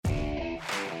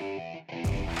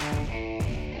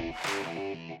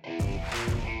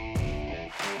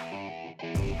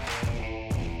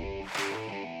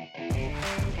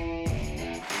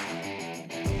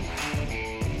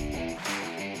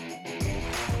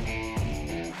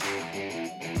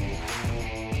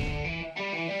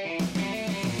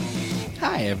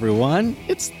Hi, everyone.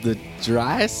 It's the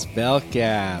Dry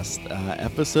Spellcast,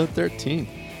 episode 13.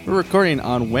 We're recording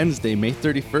on Wednesday, May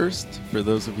 31st. For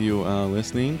those of you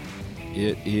listening,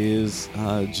 it is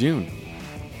June.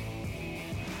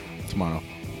 Tomorrow.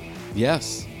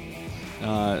 Yes.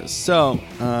 It's June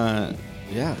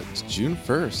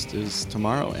 1st is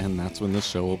tomorrow, and that's when this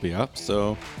show will be up.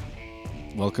 So,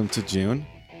 welcome to June.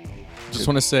 Just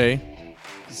want to say,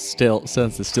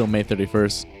 since it's still May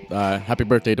 31st, happy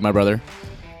birthday to my brother,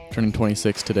 turning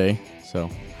 26 today. So,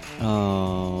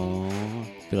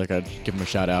 I feel like I'd give him a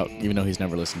shout out, even though he's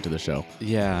never listened to the show.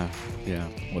 Yeah.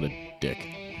 What a dick.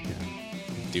 Yeah.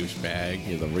 Douchebag.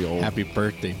 He's a real... Happy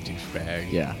birthday,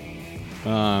 douchebag. Yeah.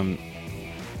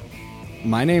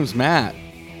 My name's Matt.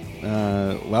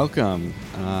 Welcome.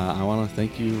 I want to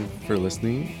thank you for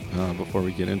listening. Before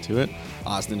we get into it,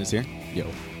 Austin is here. Yo.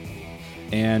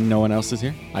 And no one else is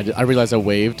here. I realized I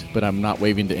waved, but I'm not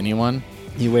waving to anyone.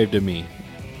 He waved at me.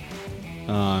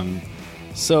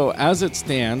 So as it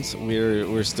stands,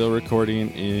 we're still recording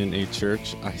in a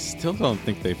church. I still don't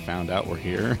think they found out we're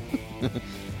here.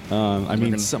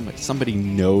 Somebody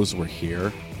knows we're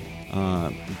here,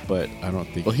 but I don't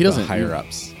think he doesn't. The higher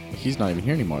ups. He's not even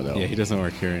here anymore, though. Yeah, he doesn't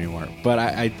work here anymore. But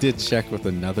I did check with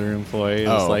another employee. It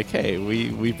was like, hey,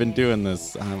 we've been doing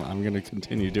this. I'm going to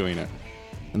continue doing it.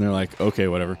 And they're like, okay,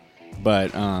 whatever.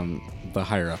 But the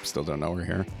higher ups still don't know we're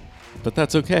here. But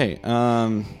that's okay.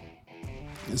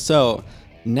 So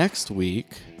next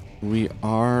week, we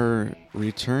are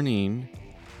returning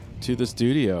to the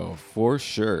studio for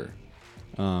sure.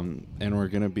 And we're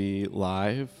going to be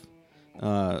live.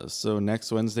 So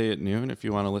next Wednesday at noon, if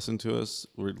you want to listen to us,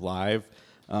 we're live.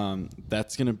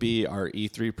 That's going to be our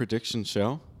E3 prediction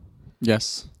show.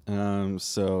 Yes.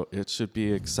 So it should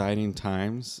be exciting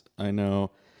times. I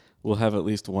know we'll have at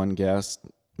least one guest,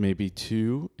 maybe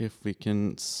two, if we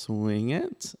can swing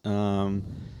it.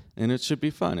 And it should be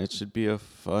fun. It should be a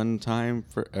fun time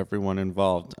for everyone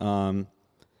involved.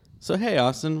 So, hey,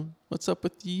 Austin, what's up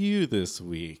with you this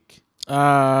week?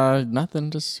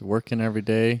 Nothing. Just working every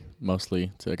day,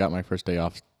 mostly. So I got my first day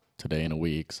off today in a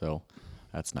week, so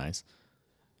that's nice.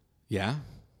 Yeah?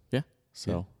 Yeah.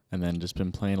 So, and then just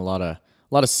been playing a lot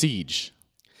of Siege.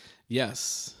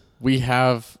 Yes. We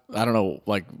have, I don't know,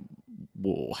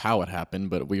 how it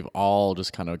happened, but we've all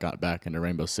just kind of got back into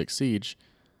Rainbow Six Siege.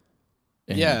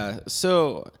 Yeah,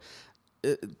 so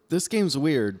this game's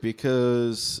weird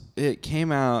because it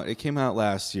came out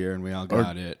last year and we all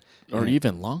got it. Or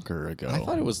even longer ago. I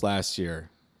thought it was last year.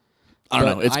 I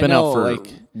don't know. It's been out for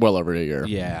well over a year.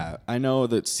 Yeah, I know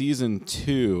that season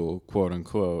 2, quote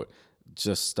unquote,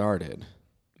 just started.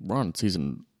 We're on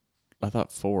season, I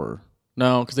thought 4.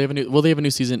 No, because they have a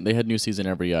new season. They had new season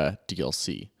every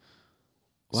DLC.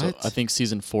 What? So I think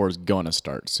season 4 is going to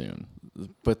start soon.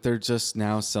 But they're just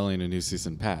now selling a new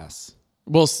season pass.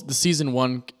 Well, the season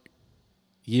 1,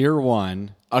 year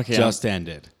 1, just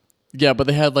ended. Yeah, but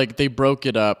they broke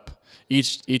it up.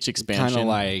 Each expansion, kind of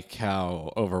like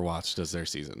how Overwatch does their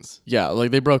seasons. Yeah,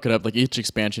 they broke it up. Each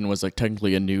expansion was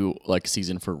technically a new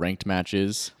season for ranked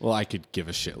matches. Well, I could give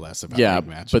a shit less about ranked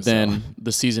matches. But then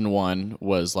the season 1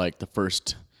 was the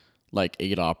first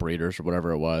 8 operators or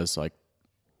whatever it was,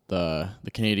 the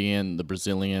Canadian, the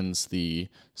Brazilians, the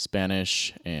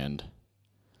Spanish, and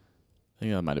I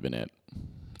think that might have been it.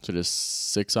 So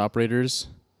just 6 operators.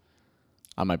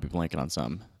 I might be blanking on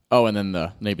some. Oh, and then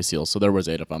the Navy SEALs. So there was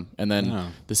 8 of them. And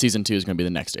then the season 2 is going to be the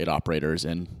next 8 operators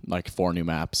and 4 new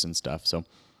maps and stuff. So,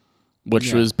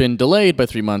 which has been delayed by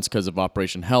 3 months because of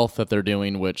Operation Health that they're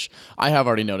doing, which I have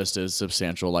already noticed is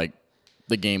substantial.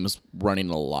 The game is running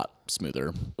a lot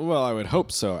smoother. Well, I would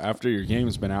hope so. After your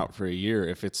game's been out for a year,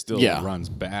 if it still runs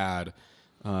bad,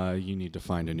 you need to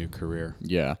find a new career.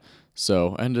 Yeah.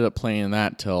 So I ended up playing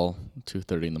that till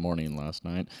 2:30 in the morning last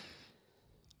night.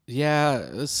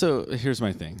 Yeah, so here's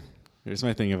my thing. Here's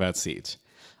my thing about Siege.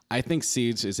 I think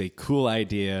Siege is a cool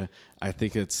idea. I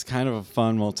think it's kind of a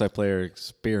fun multiplayer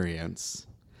experience.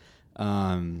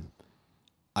 I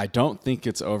don't think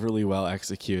it's overly well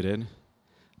executed.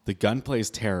 The gunplay is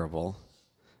terrible.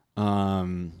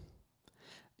 And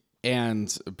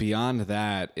beyond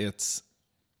that, it's...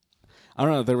 I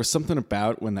don't know, there was something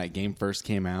about when that game first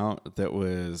came out that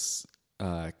was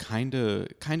kind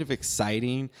of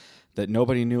exciting, that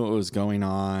nobody knew what was going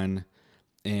on,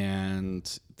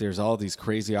 and there's all these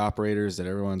crazy operators that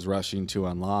everyone's rushing to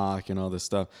unlock and all this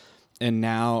stuff. And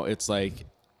now it's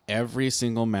every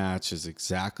single match is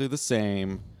exactly the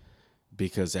same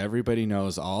because everybody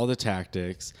knows all the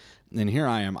tactics. And here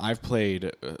I am. I played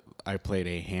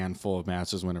a handful of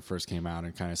matches when it first came out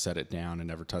and kind of set it down and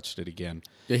never touched it again.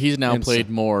 Yeah, he's now played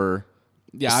more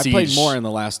Yeah, I Siege. played more in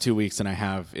the last 2 weeks than I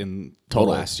have in the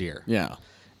last year. Yeah.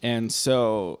 And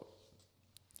so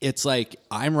it's like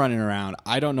I'm running around.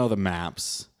 I don't know the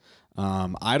maps.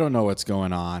 I don't know what's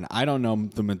going on. I don't know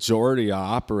the majority of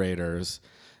operators.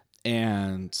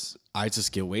 And I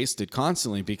just get wasted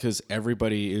constantly because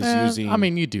everybody is using... I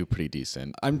mean, you do pretty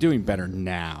decent. I'm doing better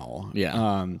now.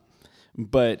 Yeah.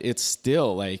 But it's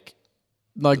still like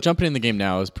jumping in the game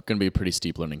now is going to be a pretty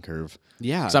steep learning curve.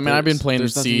 Yeah. So I mean, I've been playing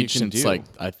there's nothing you Siege can since do.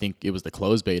 I think it was the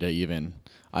closed beta even.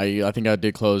 I think I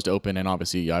did closed open, and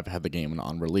obviously I've had the game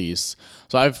on release.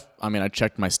 So I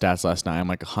checked my stats last night. I'm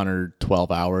like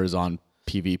 112 hours on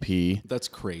PvP. That's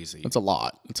crazy. That's a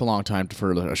lot. It's a long time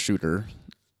for a shooter.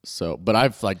 So, but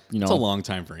I've it's a long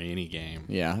time for any game.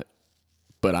 Yeah.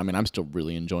 But I mean, I'm still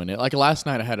really enjoying it. Like last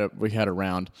night, we had a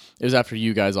round. It was after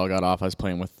you guys all got off. I was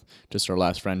playing with just our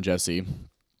last friend Jesse,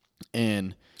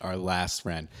 and our last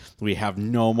friend. We have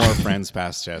no more friends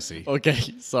past Jesse. Okay,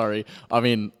 sorry. I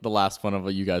mean, the last one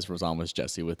of you guys was on was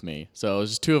Jesse with me. So it was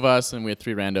just two of us, and we had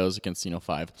 3 randos against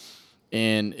 5.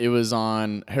 And it was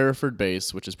on Hereford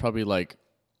Base, which is probably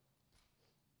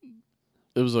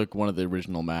it was like one of the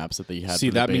original maps that they had. See,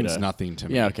 for the that beta. means nothing to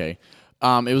me. Yeah, okay.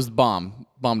 It was bomb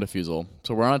defusal.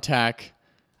 So we're on attack.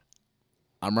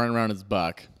 I'm running around as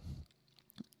Buck.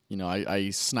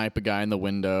 I snipe a guy in the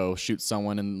window, shoot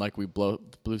someone, and we blew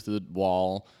through the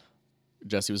wall.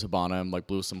 Jesse was Hibana,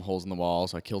 blew some holes in the wall,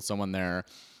 so I killed someone there.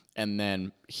 And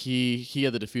then he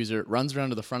had the diffuser, runs around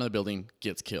to the front of the building,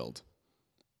 gets killed.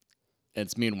 And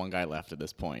it's me and one guy left at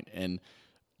this point. And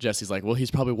Jesse's like, well,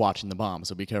 he's probably watching the bomb,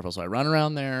 so be careful. So I run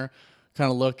around there, kind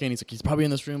of looking. He's like, he's probably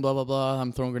in this room, blah, blah, blah.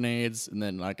 I'm throwing grenades. And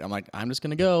then I'm just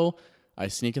going to go. I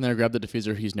sneak in there, grab the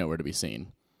diffuser. He's nowhere to be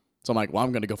seen. So I'm like, well,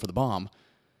 I'm going to go for the bomb.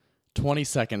 20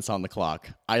 seconds on the clock.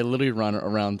 I literally run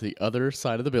around the other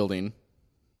side of the building,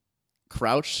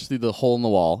 crouch through the hole in the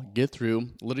wall, get through,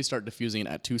 literally start diffusing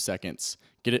at 2 seconds,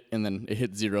 get it, and then it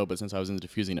hit 0, but since I was in the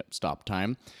diffusing, it stopped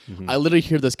time. Mm-hmm. I literally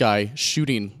hear this guy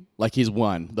shooting like he's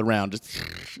won the round,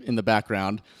 just in the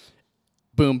background.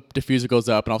 Boom, diffuser goes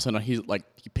up, and all of a sudden he's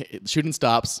shooting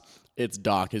stops. It's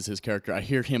Doc is his character. I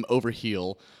hear him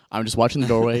overheal. I'm just watching the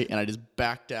doorway, and I just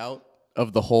backed out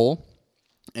of the hole,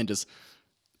 and just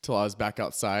till I was back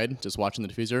outside, just watching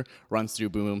the diffuser, runs through,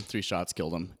 boom, 3 shots,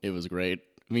 killed him. It was great.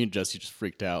 Me and Jesse just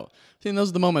freaked out. See, and those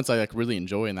are the moments I really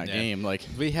enjoy in that game.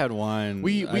 We had one.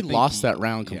 We lost that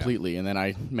round completely, and then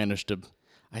I managed to.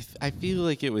 I feel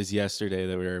like it was yesterday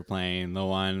that we were playing the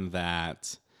one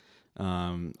that.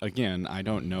 Again, I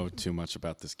don't know too much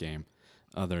about this game,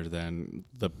 other than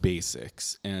the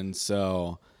basics, and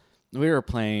so we were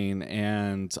playing,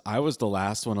 and I was the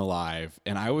last one alive,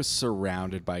 and I was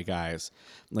surrounded by guys.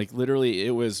 Literally,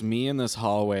 it was me in this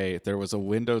hallway. There was a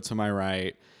window to my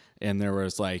right. And there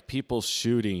was people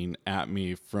shooting at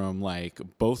me from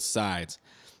both sides.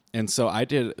 And so I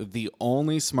did the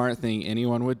only smart thing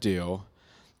anyone would do.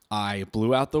 I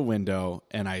blew out the window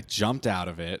and I jumped out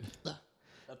of it.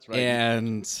 That's right.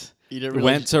 And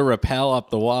went to rappel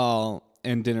up the wall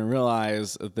and didn't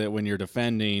realize that when you're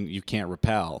defending, you can't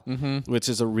rappel, which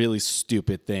is a really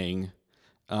stupid thing.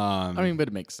 But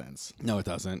it makes sense. No, it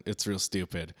doesn't. It's real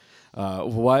stupid.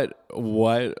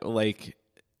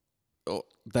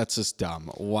 That's just dumb.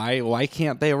 Why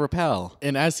can't they repel?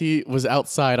 And as he was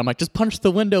outside, I'm like, just punch the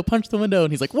window.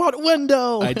 And he's like, what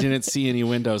window? I didn't see any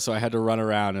window, so I had to run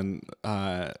around, and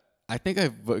I think I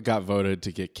got voted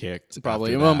to get kicked.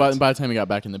 Probably. Well, by the time he got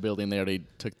back in the building, they already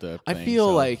took the I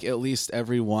feel like at least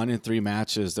every 1 in 3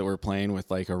 matches that we're playing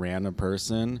with a random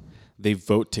person, they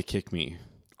vote to kick me.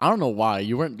 I don't know why.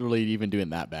 You weren't really even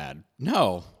doing that bad.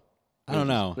 No. I don't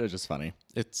know. It was just funny.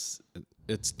 It's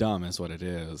dumb is what it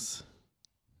is.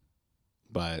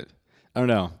 But I don't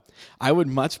know. I would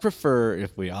much prefer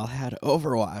if we all had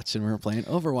Overwatch and we were playing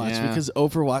Overwatch because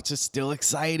Overwatch is still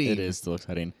exciting. It is still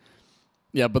exciting.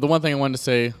 Yeah, but the one thing I wanted to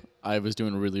say, I was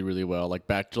doing really, really well.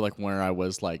 Back to where I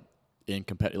was in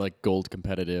gold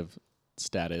competitive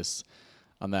status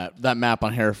on that map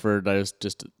on Hereford I was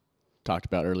just talked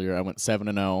about earlier. I went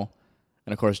 7-0,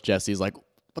 and of course Jesse's like,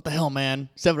 "What the hell, man?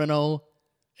 7-0."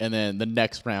 And then the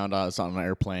next round I was on an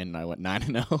airplane and I went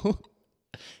 9-0.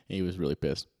 He was really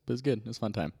pissed. But it was good. It was a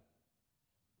fun time.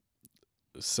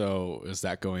 So is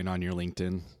that going on your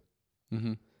LinkedIn?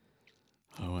 Mm-hmm.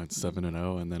 I went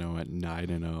 7-0, and then I went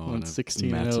 9-0. I went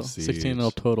 16-0.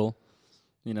 16-0 total.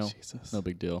 Jesus. No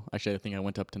big deal. Actually, I think I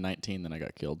went up to 19, then I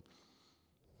got killed.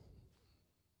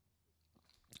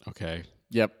 Okay.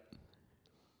 Yep.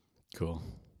 Cool.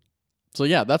 So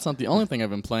yeah, that's not the only thing I've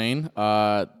been playing.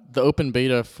 The open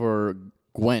beta for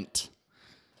Gwent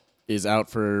is out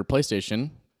for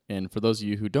PlayStation, And for those of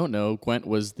you who don't know, Gwent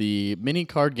was the mini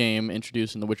card game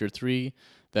introduced in The Witcher 3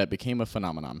 that became a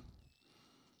phenomenon.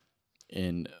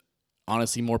 And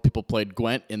honestly, more people played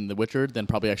Gwent in The Witcher than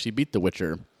probably actually beat The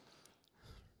Witcher.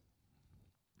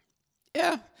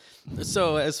 Yeah.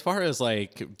 So as far as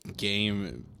like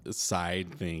game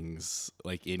side things,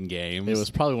 like in games, It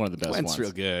was probably one of the best Gwent's ones.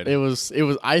 real good. It was.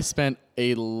 I spent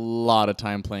a lot of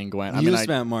time playing Gwent. You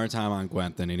spent more time on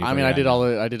Gwent than anybody. I mean, I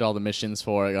did all the missions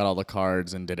for it. I got all the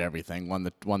cards and did everything. Won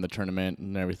the tournament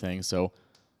and everything. So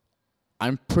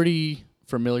I'm pretty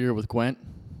familiar with Gwent.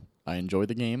 I enjoy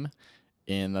the game,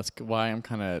 and that's why I'm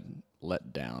kind of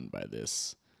let down by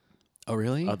this. Oh,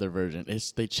 really? Other version.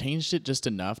 They changed it just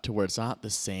enough to where it's not the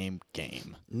same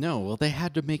game. No, well, they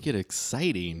had to make it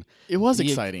exciting. It was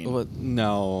exciting. Well,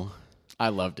 no. I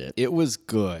loved it. It was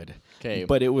good. Okay.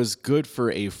 But it was good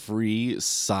for a free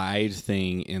side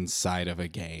thing inside of a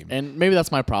game. And maybe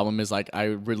that's my problem is like I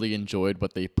really enjoyed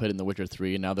what they put in The Witcher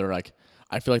 3, and now they're like,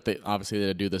 I feel like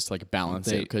they do this like balance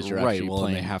it because you're right. actually Well,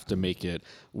 playing. and they have to make it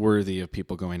worthy of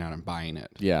people going out and buying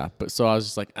it. Yeah, but so I was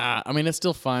just like, I mean, it's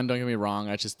still fun. Don't get me wrong.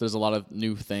 There's a lot of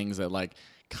new things that like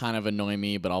kind of annoy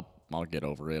me, but I'll get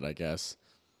over it, I guess.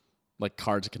 Like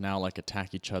cards can now like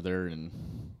attack each other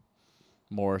and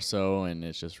more so, and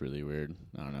it's just really weird.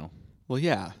 I don't know. Well,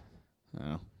 yeah. I don't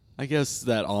know. I guess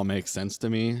that all makes sense to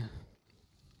me.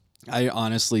 I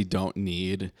honestly don't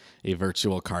need a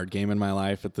virtual card game in my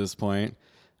life at this point.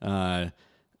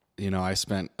 I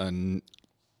spent a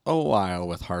while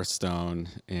with Hearthstone,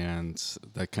 and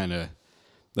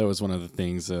that was one of the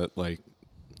things that, like,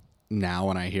 now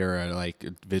when I hear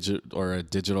a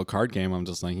digital card game, I'm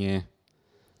just like, yeah,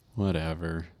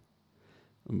 whatever.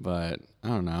 But I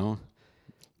don't know.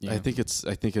 Yeah. I think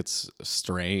it's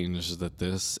strange that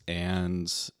this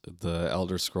and the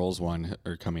Elder Scrolls one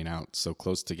are coming out so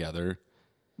close together.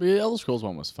 The Elder Scrolls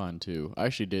one was fun too. I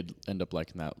actually did end up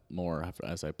liking that more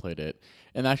as I played it.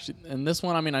 And this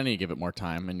one, I mean, I need to give it more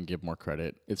time and give more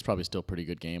credit. It's probably still a pretty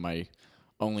good game. I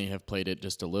only have played it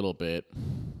just a little bit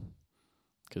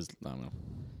because I don't know.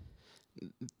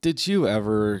 Did you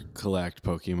ever collect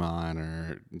Pokemon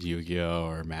or Yu-Gi-Oh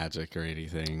or Magic or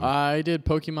anything? I did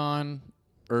Pokemon.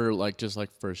 Or like just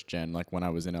like first gen, like when I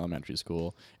was in elementary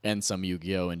school, and some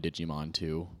Yu-Gi-Oh and Digimon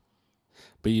too.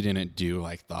 But you didn't do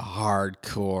like the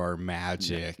hardcore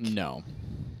Magic. No.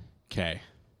 Okay.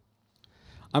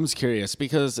 I'm just curious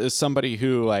because as somebody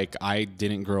who like I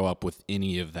didn't grow up with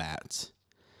any of that,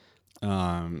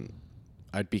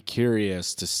 I'd be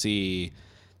curious to see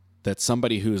that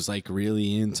somebody who's like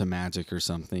really into Magic or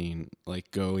something,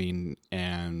 like going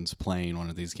and playing one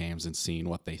of these games and seeing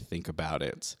what they think about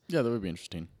it. Yeah, that would be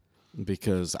interesting.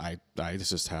 Because I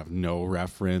just have no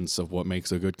reference of what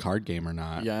makes a good card game or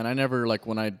not. Yeah, and I never, like,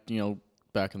 when I,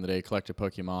 back in the day, collected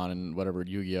Pokemon and whatever,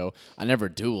 Yu-Gi-Oh, I never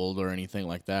dueled or anything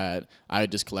like that. I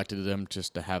just collected them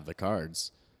just to have the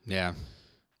cards. Yeah.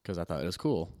 Because I thought it was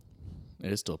cool.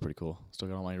 It is still pretty cool. Still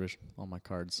got all my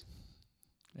cards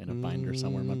in a binder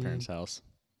somewhere in my parents' house.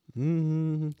 I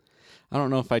don't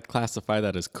know if I'd classify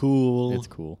that as cool. It's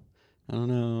cool. I don't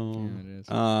know. Yeah,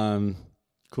 it is.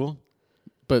 Cool.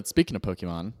 But speaking of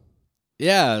Pokemon,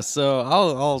 yeah. So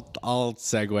I'll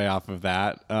segue off of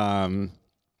that.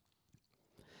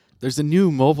 There's a new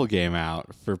mobile game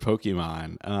out for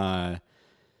Pokemon,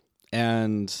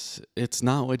 and it's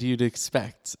not what you'd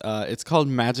expect. It's called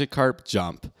Magikarp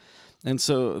Jump. And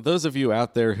so those of you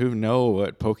out there who know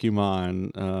what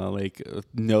Pokemon,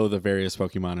 know the various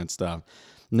Pokemon and stuff,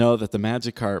 know that the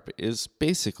Magikarp is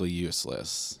basically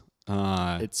useless.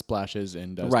 it splashes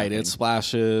and does Right, nothing. it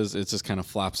splashes. It just kind of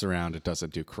flops around. It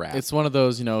doesn't do crap. It's one of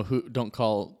those,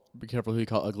 be careful who you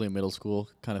call ugly in middle school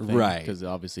kind of thing. Right. Because it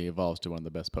obviously evolves to one of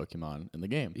the best Pokemon in the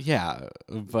game. Yeah,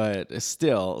 but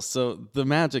still, so the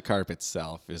Magikarp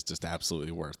itself is just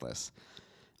absolutely worthless.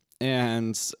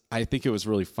 And I think it was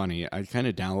really funny. I kind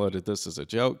of downloaded this as a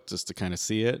joke just to kind of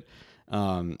see it.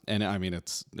 And I mean,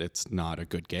 it's not a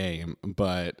good game,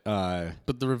 but the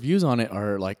reviews on it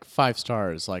are like 5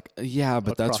 stars. Like, yeah,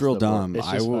 but that's across real the board. dumb. It's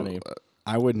just funny.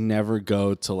 I would never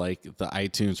go to like the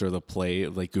iTunes or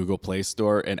the Google Play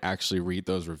Store and actually read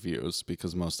those reviews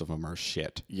because most of them are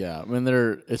shit. Yeah, when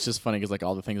it's just funny because like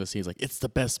all the things I see is like it's the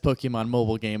best Pokemon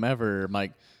mobile game ever. I'm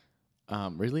like,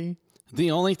 really? The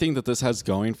only thing that this has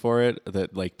going for it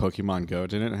that like Pokemon Go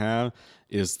didn't have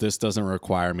is this doesn't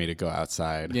require me to go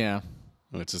outside. Yeah.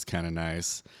 Which is kind of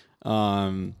nice.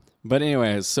 But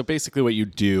anyways, so basically what you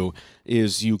do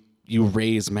is you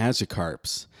raise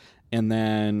Magikarps and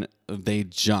then they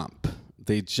jump.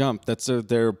 That's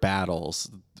their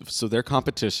battles. So their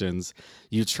competitions.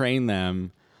 You train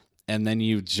them and then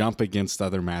you jump against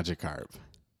other Magikarp.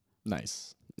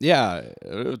 Nice. Yeah,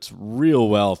 it's real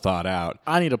well thought out.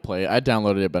 I need to play it. I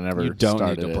downloaded it, but I never You don't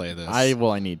started need to it. play this. I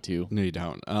need to. No, you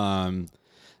don't.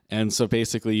 And so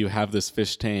basically you have this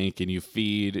fish tank and you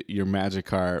feed your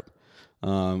Magikarp.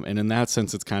 And in that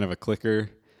sense, it's kind of a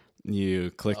clicker. You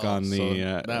click on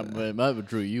the... that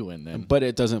drew you in then. But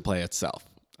it doesn't play itself.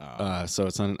 So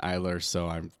it's not an idler, so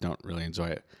I don't really enjoy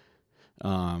it.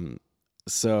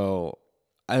 So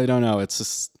I don't know. It's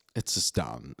just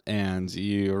dumb. And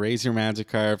you raise your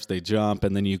Magikarps, they jump,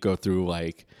 and then you go through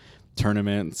like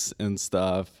tournaments and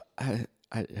stuff. I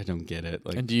don't get it.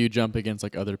 Like, and do you jump against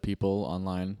like other people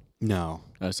online? No.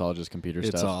 It's all just computer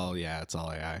stuff? It's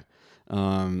all AI.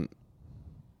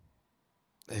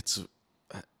 It's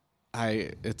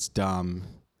dumb.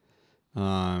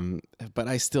 But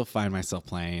I still find myself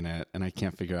playing it, and I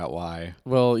can't figure out why.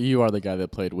 Well, you are the guy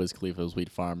that played Wiz Khalifa's Weed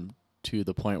Farm to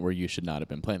the point where you should not have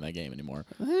been playing that game anymore.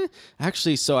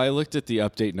 Actually, so I looked at the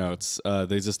update notes.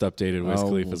 They just updated Wiz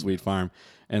Khalifa's Weed Farm,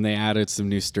 and they added some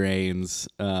new strains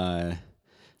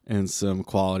and some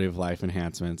quality of life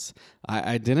enhancements.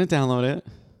 I didn't download it,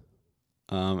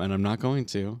 and I'm not going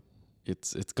to.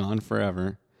 It's gone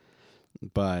forever.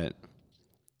 But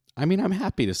I mean, I'm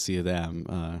happy to see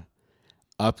them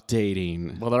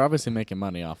updating. Well, they're obviously making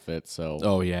money off it, so.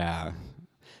 Oh yeah.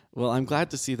 Well, I'm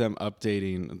glad to see them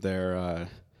updating their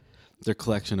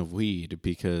collection of weed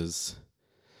because,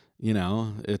 you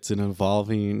know, it's an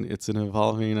evolving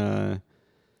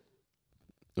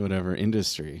whatever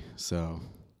industry. So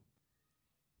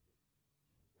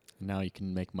now you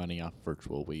can make money off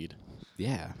virtual weed.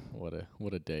 Yeah. What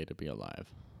a day to be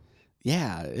alive.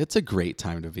 Yeah, it's a great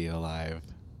time to be alive.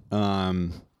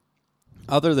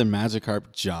 Other than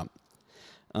Magikarp Jump,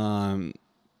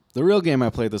 the real game I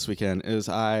played this weekend is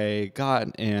I got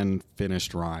and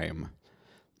finished Rhyme.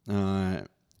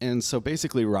 And so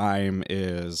basically Rhyme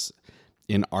is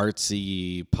an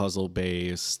artsy,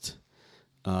 puzzle-based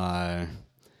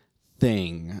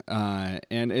thing.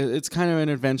 And it's kind of an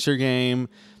adventure game.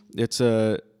 It's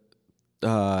a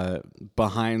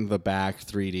behind-the-back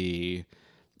 3D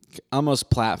almost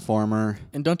platformer.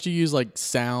 And don't you use like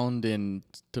sound and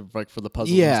to like for the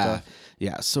puzzles and stuff?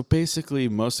 Yeah. So basically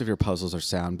most of your puzzles are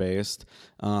sound based.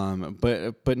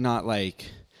 But not like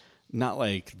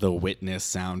the Witness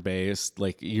sound based.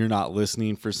 Like you're not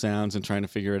listening for sounds and trying to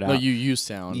figure it out. No, you use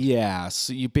sound. Yeah.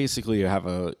 So you basically have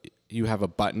a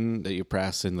button that you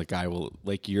press and the guy will,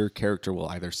 like, your character will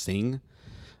either sing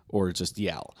or just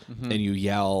yell. Mm-hmm. And you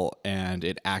yell and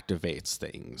it activates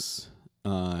things.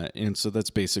 And so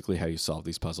that's basically how you solve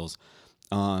these puzzles.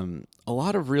 A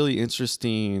lot of really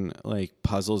interesting like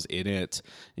puzzles in it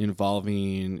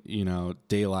involving, you know,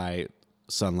 daylight,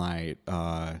 sunlight,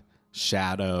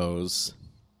 shadows,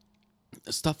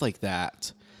 stuff like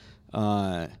that.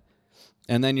 And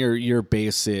then your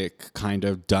basic kind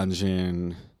of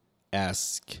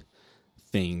dungeon-esque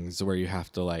things where you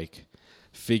have to like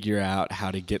figure out how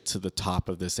to get to the top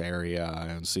of this area,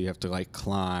 and so you have to like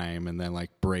climb and then like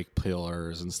break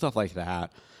pillars and stuff like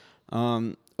that.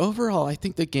 Overall, I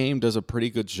think the game does a pretty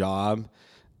good job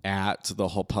at the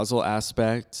whole puzzle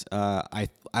aspect. I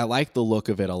like the look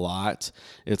of it a lot.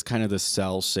 It's kind of the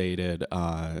cell shaded.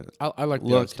 I like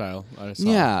the art style. I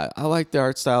like the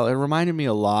art style. It reminded me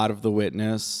a lot of The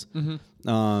Witness.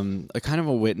 Mm-hmm. A kind of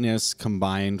a Witness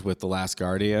combined with The Last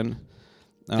Guardian.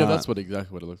 Yeah, that's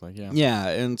exactly what it looked like. Yeah. Yeah,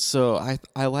 and so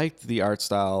I liked the art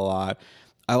style a lot.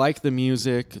 I like the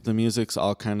music. The music's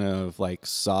all kind of like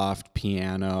soft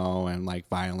piano and like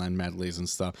violin medleys and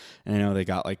stuff. And I know they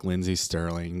got like Lindsey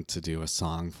Sterling to do a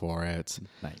song for it.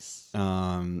 Nice.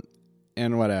 And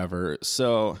whatever.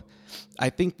 So I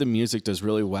think the music does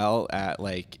really well at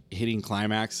like hitting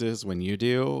climaxes when you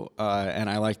do. And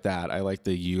I like that. I like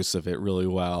the use of it really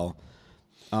well.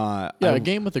 A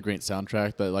game with a great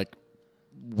soundtrack that like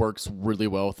works really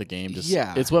well with the game.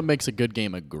 It's what makes a good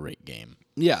game a great game.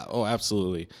 Yeah. Oh,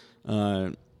 absolutely.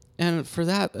 And for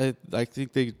that, I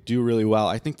think they do really well.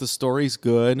 I think the story's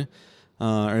good,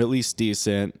 or at least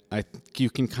decent. I think you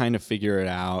can kind of figure it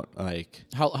out. Like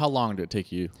how long did it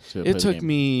take you to play it took the game?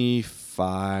 Me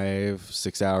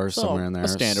 5-6 hours, somewhere in there. A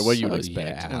standard. What you would expect?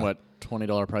 Yeah. And what,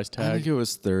 $20 price tag? I think it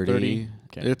was 30.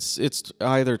 Okay. It's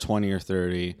either 20 or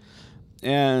 30.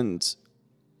 And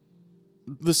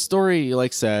the story,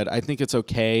 like I said, I think it's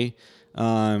okay.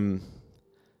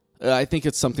 I think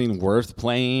it's something worth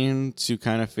playing to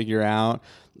kind of figure out.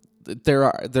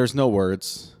 There's no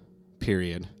words,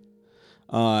 period.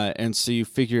 And so you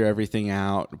figure everything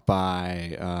out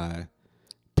by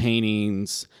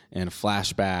paintings and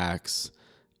flashbacks.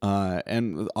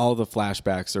 And all the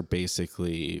flashbacks are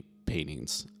basically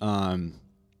paintings. And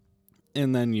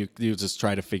then you just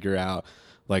try to figure out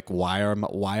Like, why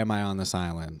am I on this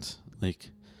island?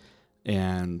 Like,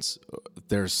 and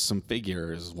there's some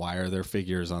figures. Why are there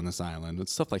figures on this island? And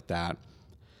stuff like that.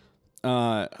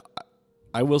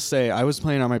 I will say I was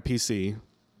playing on my PC.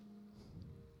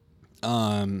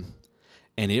 And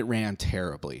it ran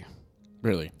terribly.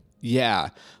 Really? Yeah,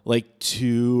 like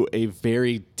to a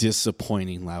very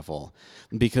disappointing level,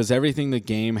 because everything the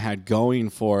game had going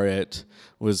for it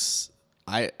was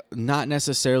not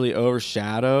necessarily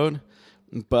overshadowed,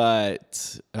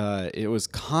 but it was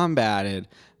combated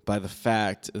by the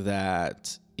fact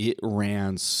that it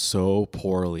ran so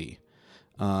poorly.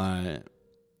 I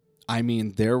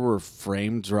mean, there were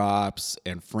frame drops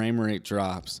and frame rate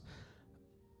drops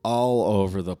all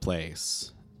over the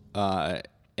place.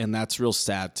 And that's real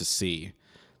sad to see,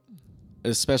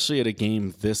 especially at a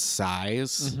game this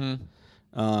size.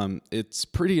 Mm-hmm. It's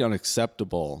pretty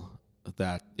unacceptable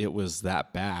that it was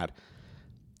that bad.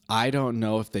 I don't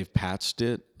know if they've patched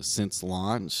it since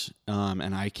launch,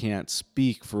 and I can't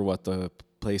speak for what the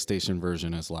PlayStation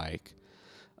version is like.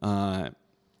 But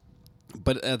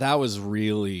that was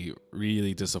really,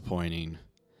 really disappointing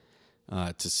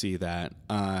to see that.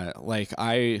 I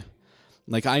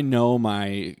know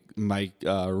my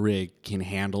rig can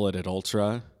handle it at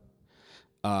ultra,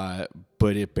 but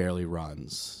it barely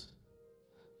runs.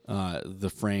 The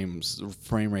frame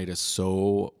rate is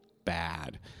so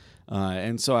bad,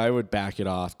 and so I would back it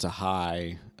off to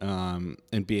high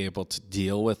and be able to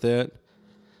deal with it.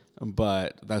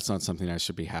 But that's not something I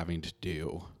should be having to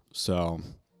do. So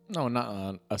no,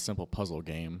 not a simple puzzle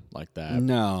game like that.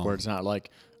 No, where it's not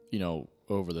like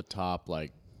over the top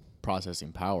like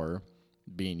processing power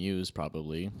being used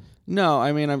probably. No,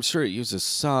 I mean, I'm sure it uses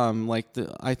some. I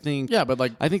think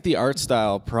the art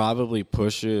style probably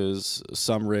pushes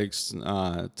some rigs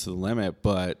to the limit,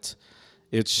 but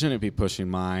it shouldn't be pushing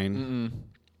mine.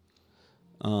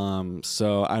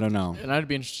 So I don't know. And I'd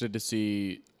be interested to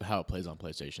see how it plays on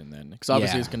PlayStation then, because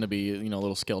obviously it's going to be a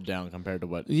little scaled down compared to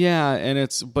what. Yeah, and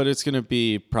it's going to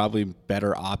be probably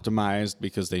better optimized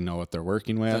because they know what they're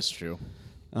working with. That's true.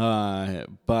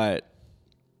 But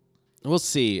we'll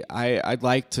see. I'd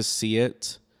like to see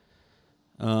it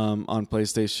on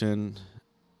PlayStation,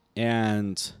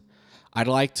 and I'd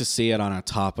like to see it on a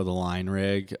top of the line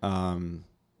rig to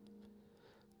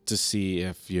see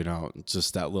if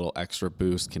just that little extra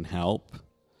boost can help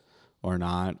or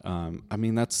not. I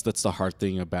mean, that's the hard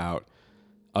thing about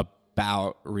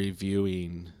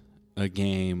reviewing a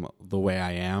game the way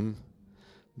I am,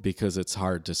 because it's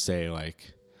hard to say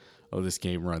like, oh, this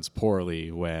game runs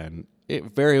poorly when it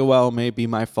very well may be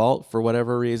my fault for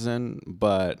whatever reason,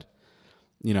 but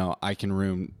I can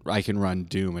run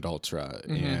Doom at ultra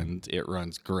and it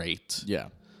runs great. Yeah.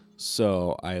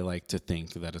 So I like to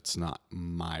think that it's not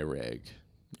my rig.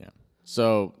 Yeah.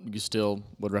 So you still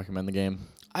would recommend the game?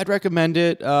 I'd recommend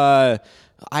it.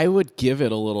 I would give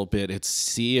it a little bit.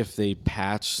 See if they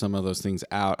patch some of those things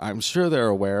out. I'm sure they're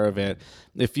aware of it.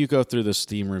 If you go through the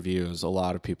Steam reviews, a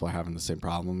lot of people are having the same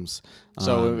problems.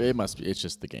 So it must be. It's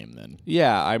just the game then.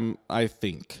 Yeah, I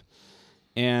think,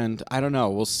 and I don't know.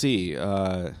 We'll see.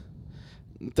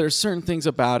 There's certain things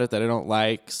about it that I don't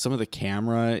like. Some of the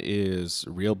camera is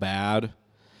real bad.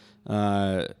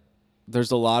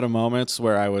 There's a lot of moments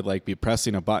where I would be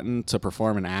pressing a button to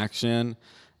perform an action,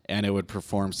 and it would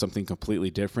perform something completely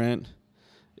different.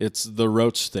 It's the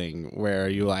roach thing where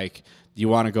you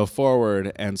want to go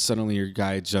forward and suddenly your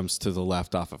guy jumps to the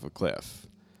left off of a cliff.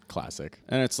 Classic.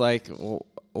 And it's like,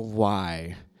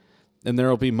 why? And there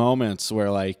will be moments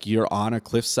where you're on a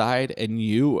cliffside and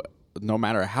you, no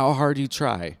matter how hard you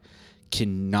try,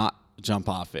 cannot jump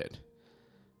off it.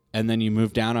 And then you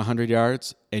move down 100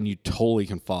 yards and you totally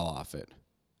can fall off it.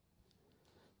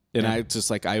 And I just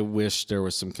I wish there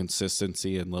was some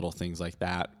consistency in little things like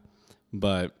that.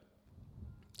 But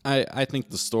I think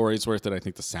the story's worth it. I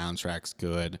think the soundtrack's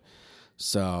good.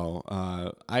 So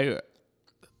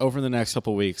over the next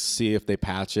couple of weeks, see if they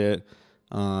patch it.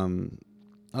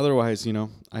 Otherwise,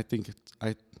 I think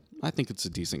it's a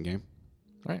decent game.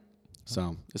 Right.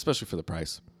 So, especially for the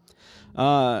price.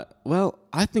 Well,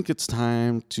 I think it's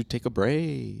time to take a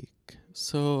break.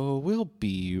 So we'll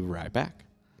be right back.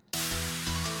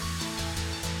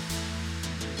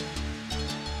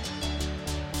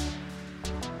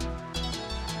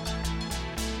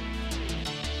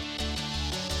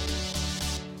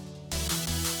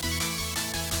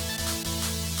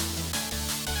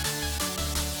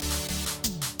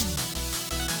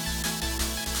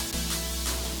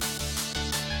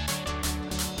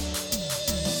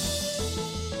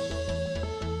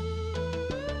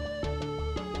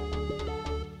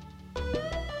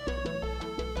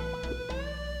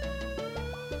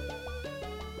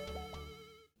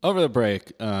 over the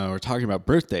break, we're talking about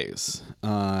birthdays,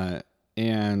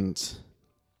 and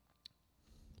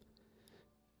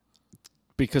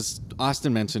because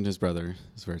Austin mentioned his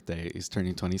birthday, he's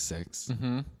turning 26.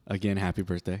 Mm-hmm. Again, happy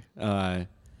birthday! And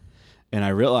I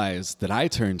realized that I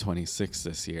turned 26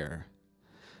 this year,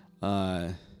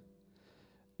 and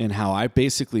how I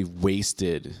basically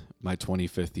wasted my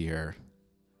 25th year.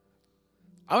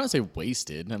 I wouldn't say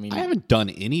wasted. I mean, I haven't done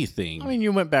anything. I mean,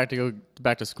 you went back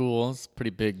to school. It's a pretty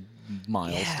big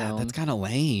milestone. Yeah, that's kind of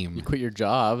lame. You quit your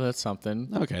job. That's something.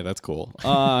 Okay, that's cool.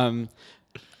 I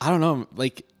don't know.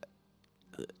 Like,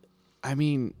 I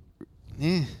mean,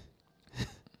 like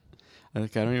I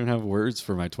don't even have words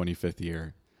for my 25th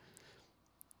year.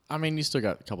 I mean, you still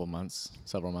got a couple months,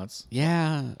 several months.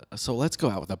 Yeah. So let's go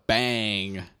out with a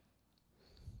bang.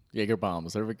 Jaeger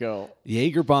bombs. There we go.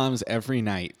 Jaeger bombs every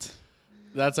night.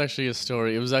 That's actually a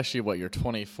story. It was actually your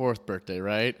 24th birthday,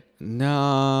 right?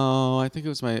 No, I think it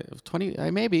was my 20.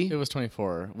 Maybe It was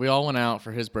 24. We all went out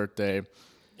for his birthday,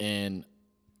 and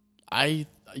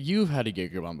you've had a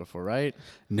Jaeger bomb before, right?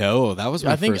 No, that was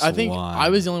my first I think one. I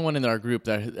was the only one in our group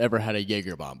that had ever had a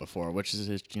Jaeger bomb before, which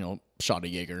is shot of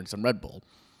Jaeger and some Red Bull.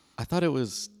 I thought it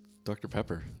was Dr.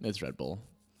 Pepper. It's Red Bull,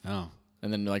 Oh,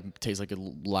 and then tastes like a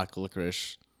black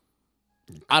licorice.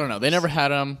 I don't know. They never had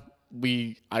them.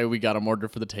 We got them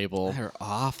ordered for the table, they're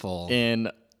awful. and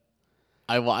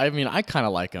I kind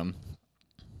of like them.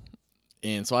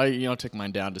 And so I took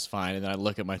mine down just fine, and then I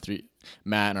look at my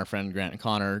Matt and our friend Grant and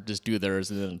Connor just do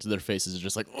theirs, and then their faces are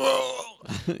just like,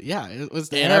 whoa. Yeah, it was.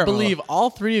 And I believe all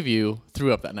three of you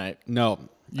threw up that night. No,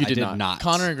 You I did not.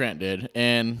 Connor and Grant did,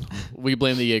 and we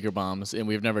blame the Jaeger bombs, and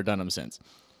we've never done them since.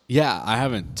 Yeah, I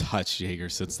haven't touched Jaeger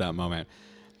since that moment.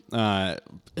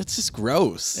 It's just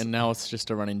gross. And now it's just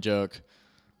a running joke,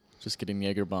 just getting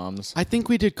Jaeger bombs. I think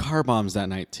we did car bombs that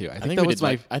night too. I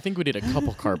think we did a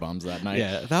couple car bombs that night.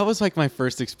 Yeah, that was like my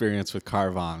first experience with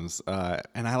car bombs,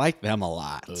 and I like them a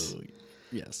lot.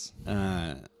 Yes.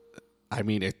 I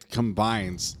mean, it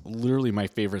combines literally my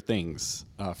favorite things.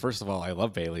 First of all, I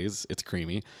love Bailey's. It's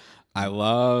creamy. I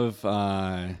love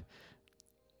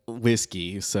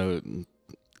whiskey, so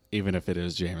even if it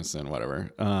is Jameson,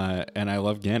 whatever. And I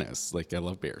love Guinness. Like, I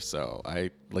love beer. So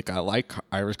I like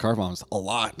Irish car bombs a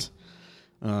lot.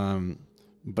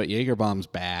 But Jaeger bomb's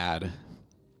bad.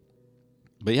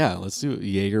 But yeah, let's do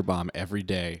Jaeger bomb every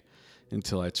day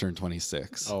until I turn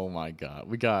 26. Oh my God.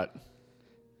 We got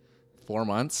 4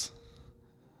 months.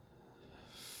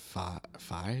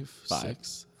 Five,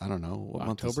 6? I don't know. What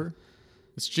month is October?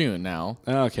 It's June now.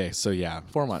 it? Okay, so yeah.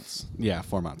 4 months. Yeah,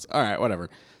 4 months. All right, whatever.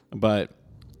 But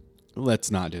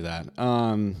let's not do that.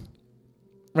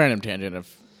 Random tangent of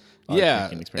Yeah,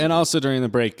 drinking experience. and also during the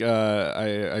break,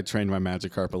 I trained my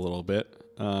Magikarp a little bit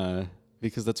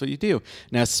because that's what you do.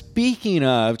 Now, speaking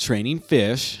of training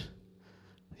fish,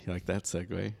 you like that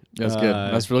segue? That's good.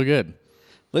 That's real good.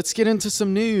 Let's get into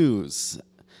some news.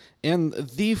 And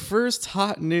the first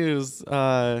hot news,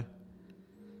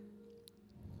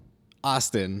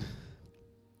 Austin,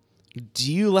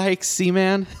 do you like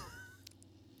Seaman?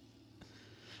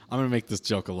 I'm going to make this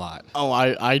joke a lot. Oh,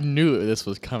 I knew this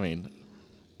was coming.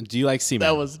 Do you like Seaman?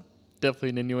 That was definitely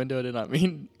an innuendo. I did not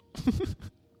mean.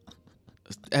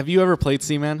 Have you ever played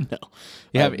Seaman? No.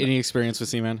 You have any experience with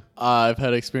Seaman? I've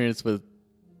had experience with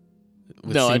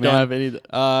no, Seaman? I don't have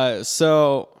any.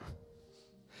 So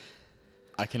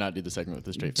I cannot do the segment with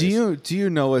a straight face. do you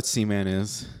know what Seaman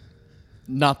is?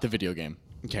 Not the video game.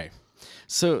 Okay.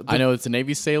 So I know it's a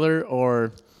Navy sailor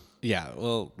or... Yeah,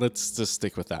 well, let's just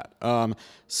stick with that.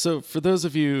 So for those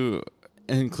of you,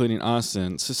 including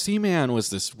Austin, so Seaman was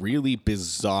this really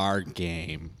bizarre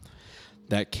game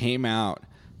that came out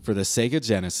for the Sega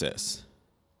Genesis.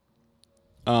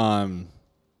 And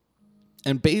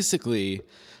basically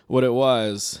what it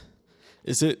was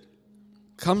is it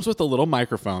comes with a little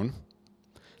microphone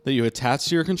that you attach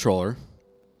to your controller,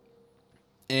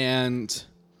 and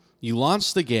you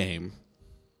launch the game,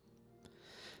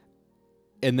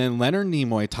 and then Leonard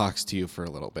Nimoy talks to you for a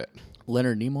little bit.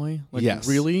 Leonard Nimoy? Like, Yes.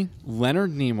 really?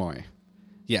 Leonard Nimoy.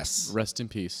 Yes. Rest in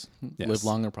peace. Yes. Live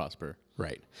long and prosper.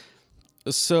 Right.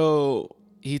 So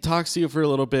he talks to you for a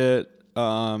little bit,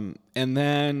 and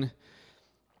then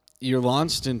you're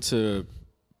launched into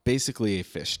basically a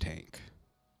fish tank.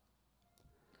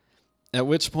 At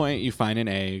which point you find an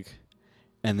egg,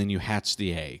 and then you hatch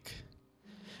the egg.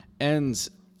 And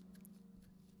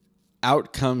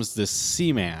out comes this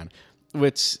Seaman,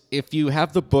 which if you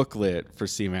have the booklet for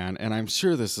Seaman, and I'm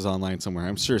sure this is online somewhere,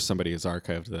 I'm sure somebody has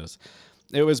archived this.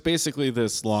 It was basically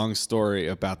this long story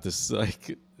about this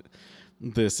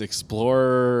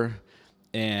explorer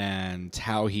and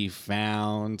how he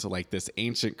found like this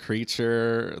ancient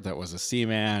creature that was a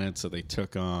seaman, and so they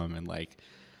took him and like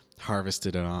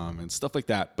harvested him and stuff like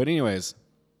that. But anyways,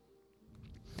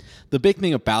 the big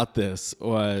thing about this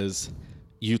was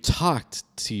you talked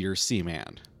to your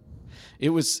seaman. It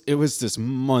was this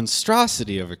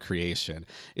monstrosity of a creation.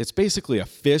 It's basically a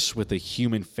fish with a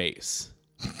human face.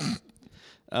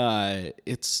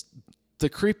 It's the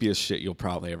creepiest shit you'll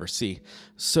probably ever see.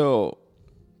 So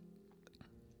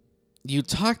you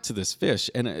talk to this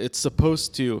fish, and it's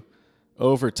supposed to,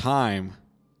 over time,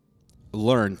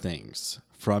 learn things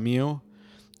from you,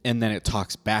 and then it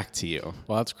talks back to you.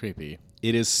 Well, that's creepy.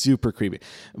 It is super creepy.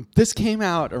 This came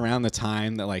out around the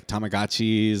time that like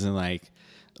Tamagotchis and like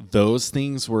those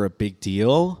things were a big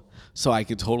deal. So I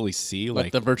could totally see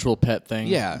Like the virtual pet thing?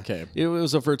 Yeah. Okay. It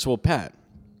was a virtual pet.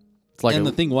 It's like and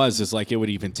the thing is like it would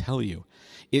even tell you.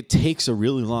 It takes a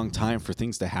really long time for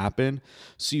things to happen.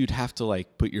 So you'd have to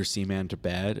like put your seaman to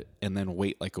bed and then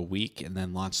wait like a week and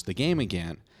then launch the game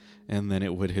again. And then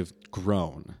it would have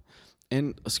grown.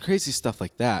 And it's crazy stuff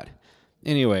like that.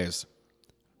 Anyways,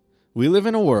 we live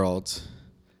in a world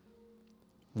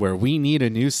where we need a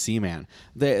new seaman.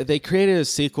 They created a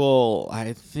sequel,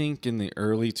 I think, in the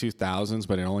early 2000s,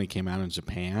 but it only came out in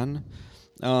Japan.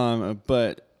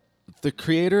 But the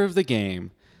creator of the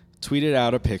game tweeted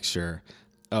out a picture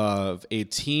of a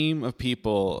team of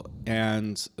people,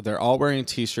 and they're all wearing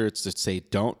T-shirts that say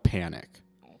 "Don't panic."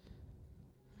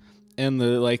 And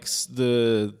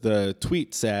the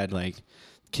tweet said like,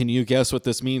 "Can you guess what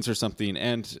this means?" or something,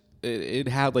 and it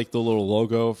had like the little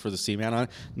logo for the Seaman on it,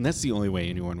 and that's the only way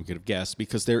anyone could have guessed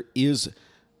because there is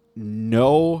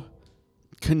no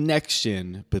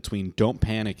connection between Don't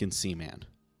Panic and Seaman.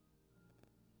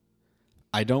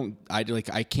 I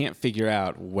can't figure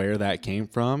out where that came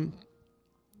from,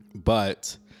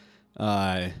 but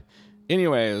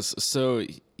anyways, so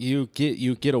you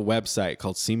get a website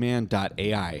called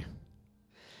seaman.ai.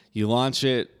 You launch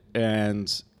it,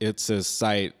 and it's a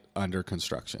site under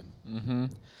construction. Mm-hmm.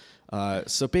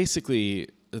 So basically,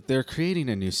 they're creating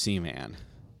a new Seaman,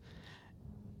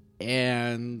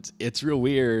 and it's real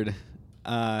weird.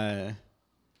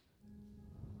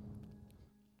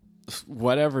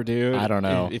 Whatever, dude. I don't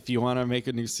know. If you want to make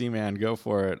a new Seaman, go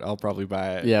for it. I'll probably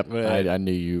buy it. Yep, But, I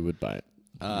knew you would buy it.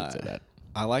 You'd say that.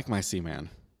 I like my Seaman.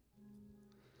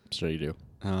 I'm sure you do.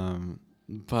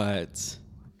 But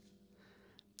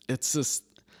it's just,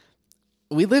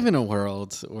 we live in a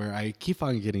world where I keep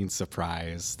on getting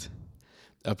surprised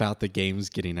about the games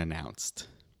getting announced.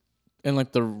 And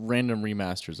like the random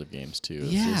remasters of games too.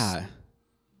 Yeah.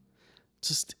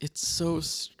 Just it's so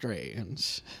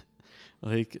strange.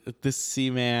 Like this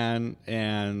Seaman,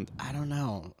 and I don't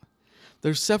know.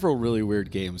 There's several really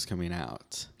weird games coming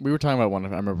out. We were talking about one, I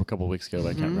remember a couple of weeks ago, but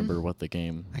I can't remember what the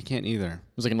game. I can't either.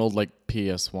 It was like an old like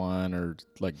PS1 or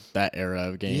like that era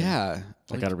of game. Yeah.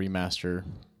 I got a remaster.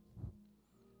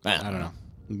 I don't know.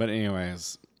 But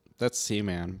anyways, that's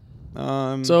Seaman.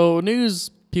 So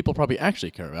news people probably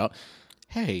actually care about.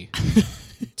 Hey,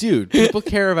 dude, people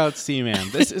care about Seaman.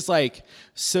 This is like,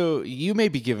 so you may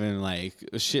be giving like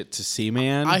a shit to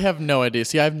Seaman. I have no idea.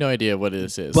 See, I have no idea what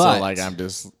this is. But, so like I'm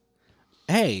just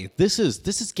hey, this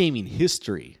is gaming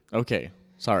history. okay.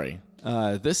 Sorry.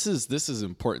 This is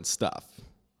important stuff.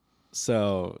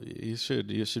 So you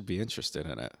should be interested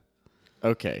in it.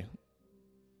 Okay.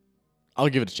 I'll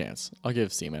give it a chance. I'll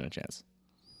give Seaman a chance.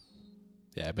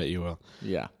 Yeah, I bet you will.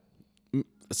 Yeah.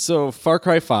 So Far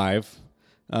Cry 5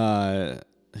 was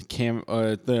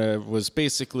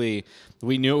basically,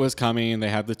 we knew it was coming. They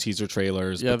had the teaser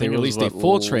trailers, Yeah, but they released a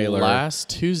full trailer. Last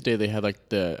Tuesday they had like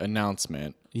the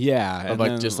announcement. Yeah, of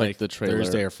like just like the trailer.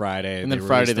 Thursday or Friday, And then they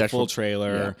Friday released the the full actual-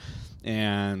 trailer,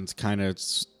 and kind of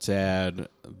said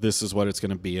this is what it's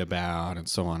going to be about, and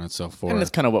so on and so forth. And that's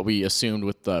kind of what we assumed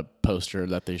with the poster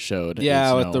that they showed.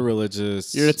 Yeah, It's, with the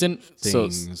religious it's in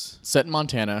things. So set in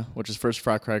Montana, which is first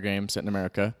Far Cry game set in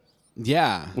America.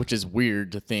 Yeah, Which is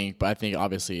weird to think, but I think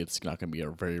obviously it's not going to be a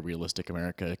very realistic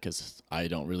America because I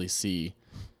don't really see,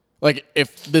 like,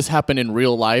 if this happened in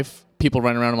real life, people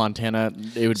running around in Montana,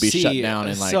 it would be shut down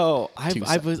in like. So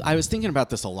I was thinking about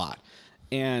this a lot,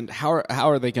 and how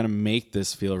are they going to make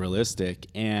this feel realistic?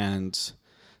 And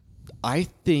I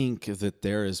think that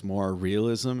there is more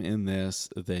realism in this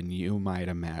than you might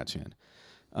imagine.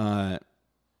 Have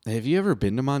you ever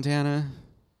been to Montana?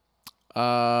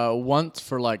 Once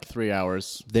for like 3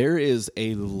 hours. There is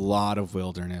a lot of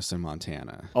wilderness in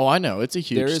Montana. Oh, I know. It's a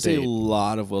huge There is state. a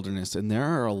lot of wilderness, and there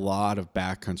are a lot of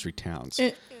backcountry towns.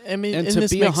 I mean, and and to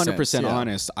this be makes 100% sense, yeah.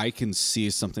 honest, I can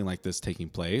see something like this taking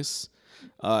place.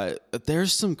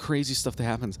 There's some crazy stuff that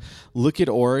happens. Look at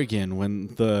Oregon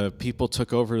when the people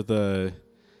took over the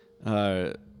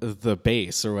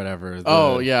base or whatever.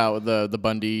 The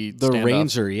Bundy the standoff.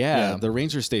 ranger, the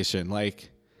ranger station. Like,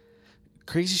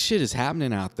 crazy shit is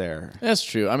happening out there. That's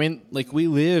true. I mean, Like, we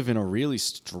live in a really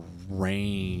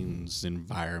strange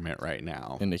environment right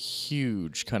now. in a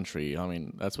huge country. I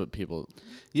mean, that's what people.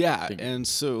 Yeah, and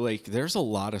so like there's a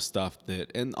lot of stuff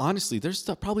that, and honestly, there's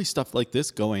probably stuff like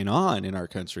this going on in our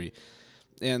country,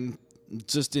 and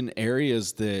just in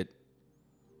areas that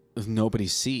nobody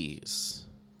sees.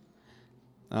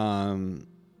 And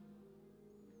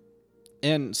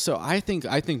so I think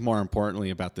more importantly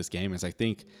about this game is I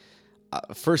think,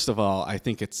 first of all, I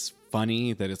think it's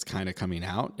funny that it's kind of coming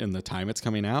out in the time it's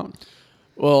coming out.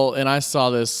 Well, and I saw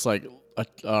this like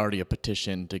already a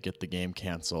petition to get the game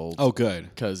canceled. Oh, good.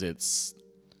 Because it's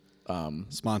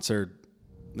Sponsored.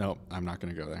 No, I'm not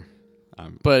going to go there.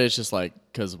 but it's just like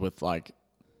because with like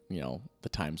the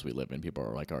times we live in, people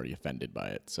are like already offended by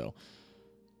it. So,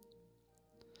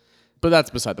 but that's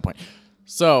beside the point.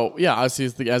 So yeah,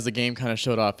 obviously as the game kind of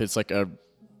showed off, it's like a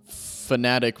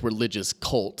fanatic religious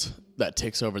cult that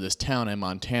takes over this town in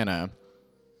Montana.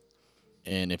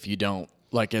 And if you don't,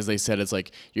 like as they said, it's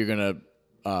like you're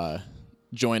gonna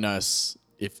join us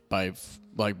if by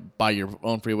your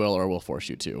own free will, or we'll force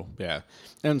you to. Yeah.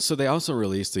 And so they also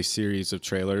released a series of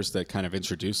trailers that kind of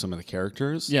introduce some of the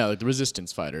characters. Yeah, like the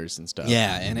resistance fighters and stuff.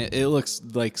 Yeah, and it looks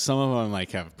like some of them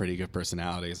like have pretty good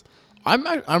personalities. I'm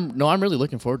really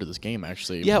looking forward to this game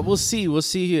actually. Yeah, we'll see. We'll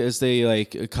see as they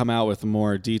like come out with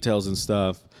more details and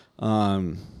stuff.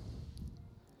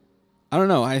 I don't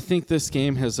know. I think this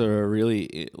game has a really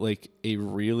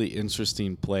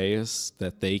interesting place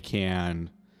that they can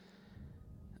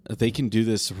do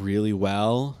this really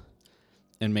well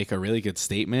and make a really good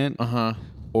statement.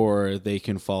 Or they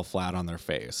can fall flat on their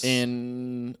face.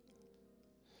 And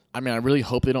I mean, I really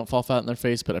hope they don't fall flat on their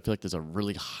face, but I feel like there's a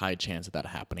really high chance of that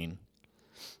happening.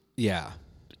 Yeah.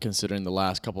 Considering the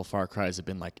last couple of Far Cries have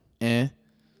been like, And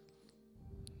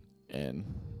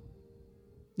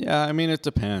yeah, I mean, it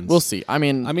depends. We'll see. I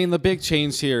mean, the big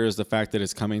change here is the fact that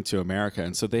it's coming to America,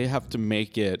 and so they have to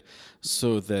make it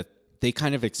so that they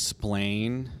kind of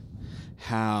explain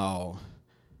how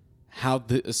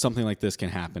something like this can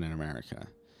happen in America.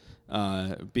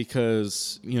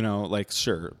 Because, like,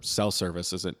 sure, cell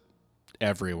service isn't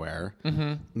everywhere.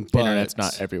 Mm-hmm. But Internet's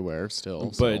not everywhere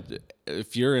still. But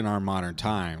if you're in our modern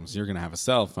times, you're going to have a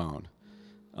cell phone.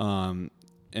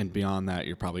 And beyond that,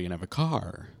 you're probably going to have a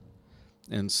car.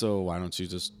 And so why don't you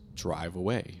just drive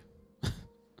away?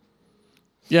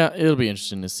 Yeah, it'll be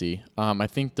interesting to see. I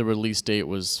think the release date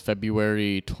was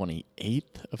February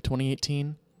 28th of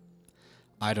 2018.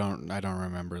 I don't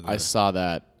remember that. I saw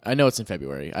that. I know it's in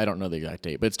February. I don't know the exact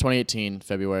date, but it's 2018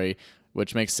 February,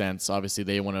 which makes sense. Obviously,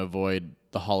 they want to avoid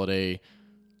the holiday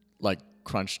like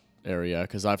crunch area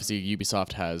because obviously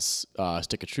Ubisoft has not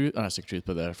Stick of Truth,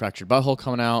 but the Fractured Butthole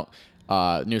coming out,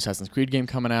 new Assassin's Creed game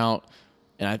coming out.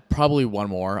 And probably one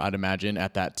more, I'd imagine,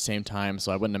 at that same time.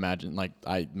 So I wouldn't imagine,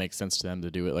 it makes sense to them to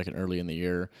do it like an early in the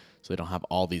year so they don't have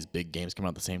all these big games coming out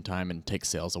at the same time and take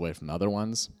sales away from the other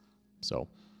ones. So,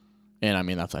 and I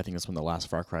mean, I think that's when the last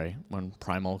Far Cry, when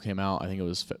Primal came out. I think it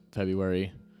was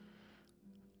February.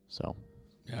 So,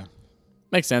 yeah.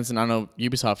 Makes sense. And I know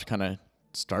Ubisoft kind of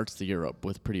starts the year up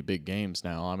with pretty big games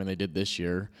now. I mean, they did this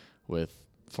year with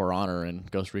For Honor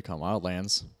and Ghost Recon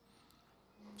Wildlands.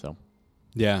 So,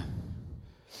 yeah.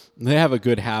 They have a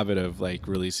good habit of like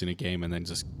releasing a game and then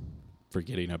just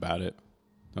forgetting about it,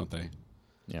 don't they?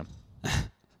 Yeah.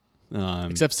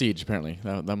 Except Siege, apparently.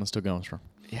 That one's still going strong.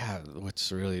 Yeah,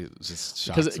 which really just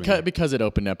shocks me. Because it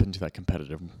opened up into that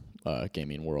competitive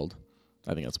gaming world.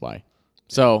 I think that's why.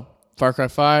 So, Far Cry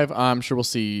 5, I'm sure we'll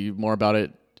see more about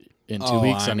it in 2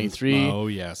 weeks on E3. Oh,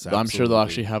 yes, absolutely. I'm sure they'll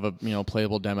actually have a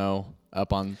playable demo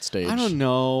up on stage. I don't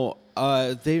know.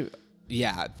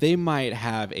 They might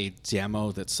have a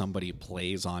demo that somebody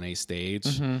plays on a stage.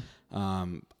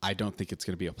 Mm-hmm. I don't think it's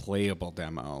going to be a playable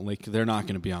demo. Like, they're not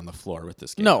going to be on the floor with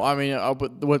this game. No, I mean,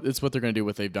 it's what they're going to do.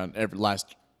 What they've done every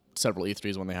last several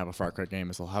E3s when they have a Far Cry game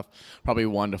is they'll have probably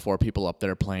 1 to 4 people up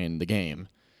there playing the game,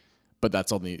 but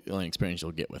that's the only experience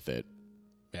you'll get with it.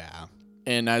 Yeah,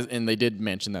 and they did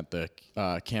mention that the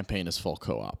campaign is full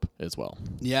co-op as well.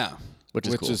 Yeah, which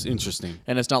is cool. Interesting.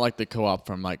 And it's not like the co-op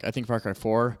from I think Far Cry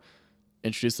 4.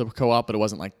 Introduced the co-op, but it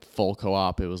wasn't like full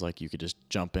co-op. It was like you could just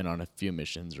jump in on a few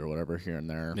missions or whatever here and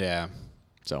there. Yeah.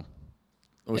 So,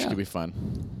 which could be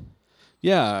fun.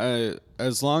 Yeah,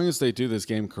 as long as they do this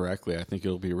game correctly, I think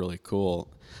it'll be really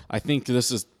cool. I think this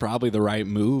is probably the right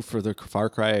move for the Far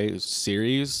Cry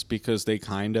series because they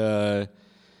kind of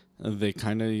they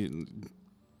kind of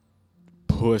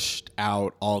pushed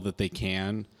out all that they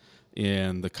can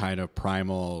in the kind of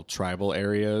primal tribal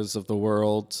areas of the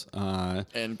world.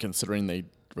 And considering they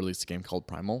released a game called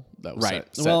Primal, that was Right.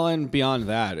 Well, and beyond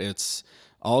that, it's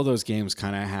all those games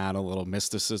kind of had a little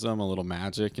mysticism, a little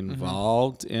magic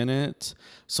involved in it.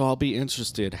 So I'll be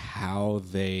interested how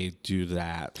they do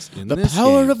that in the this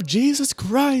power game. of Jesus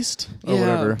Christ, or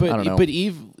whatever. But I don't know. but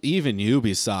even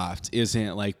Ubisoft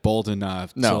isn't like bold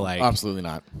enough to No, like absolutely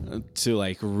not. to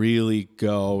like really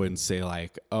go and say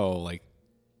like, oh, like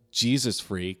Jesus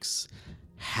freaks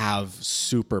have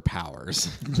superpowers.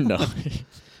 No.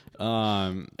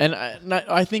 And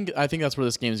I think that's where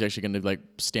this game is actually going to like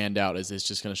stand out. Is it's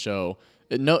just going to show.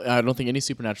 No, I don't think any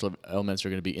supernatural elements are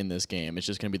going to be in this game. It's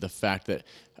just going to be the fact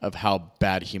of how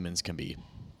bad humans can be.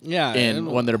 Yeah, and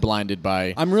when they're blinded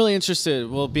by. I'm really interested.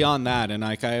 Well, beyond that, and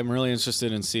like I'm really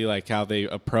interested in see like how they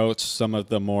approach some of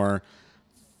the more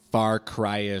Far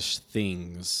Cry-ish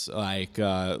things, like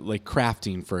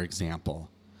crafting, for example.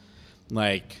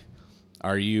 Like,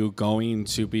 are you going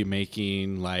to be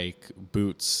making like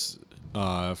boots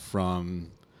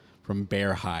from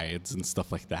bear hides and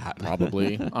stuff like that?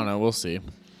 Probably. I don't know. We'll see.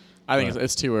 I think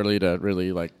it's too early to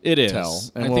really like it is. tell.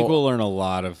 And I think we'll learn a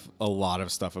lot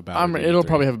of stuff about it. It'll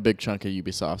probably have a big chunk of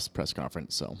Ubisoft's press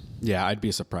conference. So yeah, I'd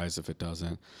be surprised if it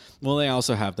doesn't. Well, they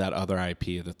also have that other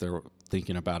IP that they're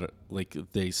thinking about it. Like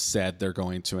they said they're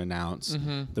going to announce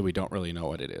that we don't really know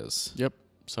what it is. Yep.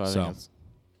 So I think it's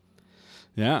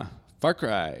yeah. Far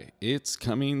Cry, it's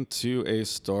coming to a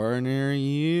store near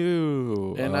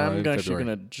you. And I'm actually going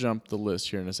to jump the list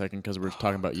here in a second because we're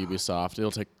talking about Ubisoft.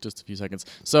 It'll take just a few seconds.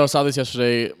 So I saw this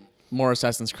yesterday. More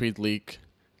Assassin's Creed leak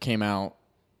came out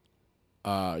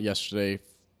yesterday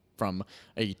from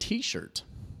a T-shirt.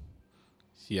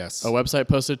 Yes. A website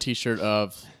posted a T-shirt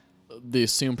of the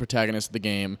assumed protagonist of the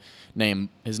game.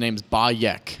 His name's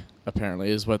Bayek, apparently,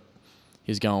 is what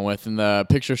he's going with. And the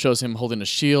picture shows him holding a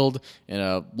shield and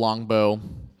a longbow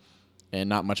and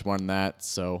not much more than that.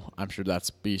 So I'm sure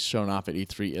that's be shown off at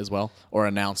E3 as well, or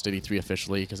announced at E3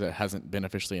 officially because it hasn't been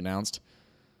officially announced.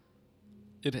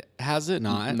 It has it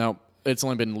not? No, it's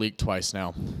only been leaked twice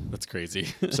now. That's crazy.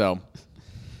 So...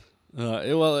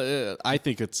 I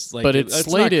think it's like, but it's not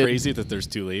slated, crazy that there's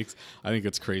 2 leaks. I think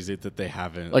it's crazy that they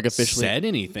haven't like officially said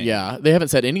anything. Yeah, they haven't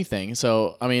said anything.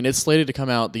 So I mean, it's slated to come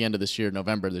out the end of this year,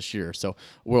 November this year. So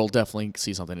we'll definitely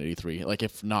see something at E3. Like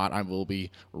if not, I will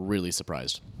be really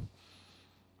surprised.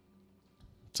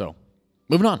 So,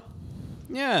 moving on.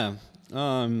 Yeah.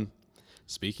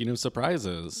 Speaking of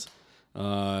surprises,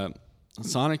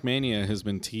 Sonic Mania has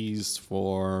been teased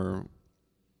for.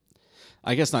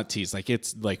 I guess not teased. Like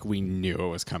it's like we knew it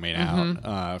was coming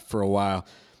out for a while,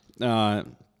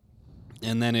 and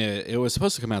then it was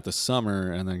supposed to come out this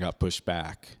summer, and then got pushed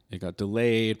back. It got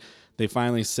delayed. They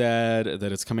finally said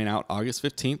that it's coming out August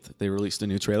 15th. They released a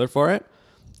new trailer for it.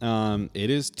 It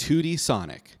is 2D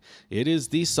Sonic. It is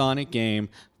the Sonic game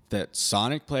that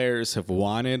Sonic players have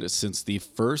wanted since the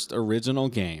first original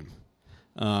game.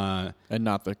 And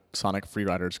not the Sonic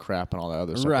Freeriders crap and all that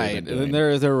other stuff. Right. And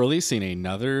they're releasing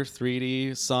another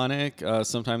 3D Sonic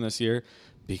sometime this year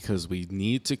because we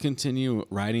need to continue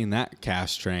riding that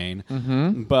cash train.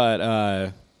 But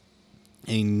a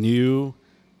new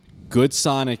good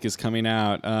Sonic is coming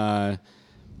out.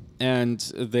 And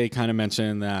they kind of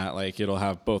mentioned that like it'll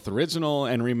have both original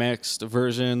and remixed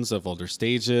versions of older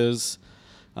stages.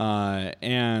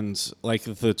 And like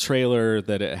the trailer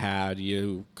that it had,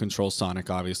 you control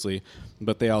Sonic, obviously,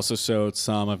 but they also showed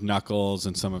some of Knuckles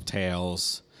and some of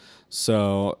Tails.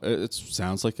 So it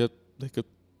sounds like a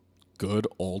good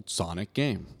old Sonic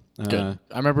game. Good.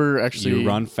 I remember actually you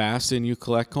run fast and you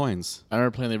collect coins. I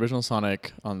remember playing the original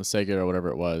Sonic on the Sega or whatever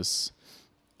it was.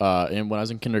 And when I was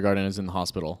in kindergarten, I was in the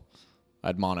hospital. I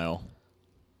had mono,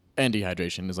 and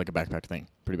dehydration is like a backpack thing,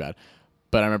 pretty bad.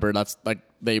 But I remember that's like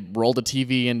they rolled a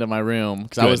TV into my room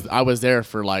because I was there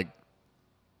for like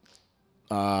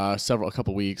a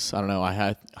couple weeks. I don't know.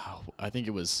 I think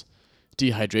it was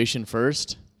dehydration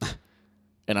first,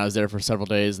 and I was there for several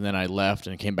days, and then I left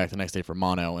and came back the next day for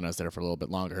mono, and I was there for a little bit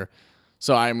longer.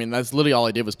 So I mean, that's literally all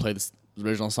I did was play this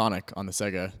original Sonic on the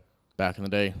Sega back in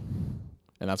the day,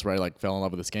 and that's where I like fell in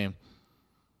love with this game.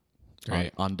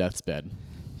 Right. On death's bed.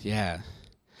 Yeah.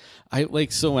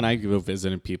 So when I go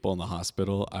visiting people in the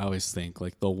hospital, I always think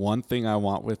like the one thing I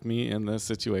want with me in this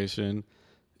situation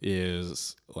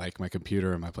is like my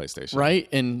computer and my PlayStation. Right.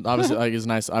 And obviously like it's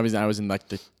nice. Obviously I was in like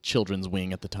the children's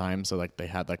wing at the time. So like they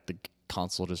had like the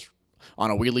console just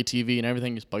on a wheelie TV and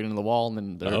everything, just plugged into the wall.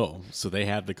 And then so they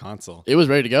had the console. It was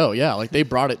ready to go. Yeah. Like they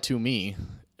brought it to me.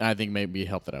 And I think maybe it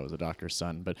helped that I was a doctor's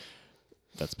son, but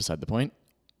that's beside the point.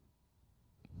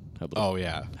 Oh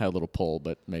yeah, had a little pull,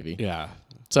 but maybe. yeah.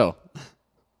 So,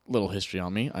 little history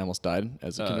on me. I almost died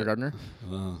as a kindergartner.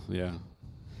 Yeah.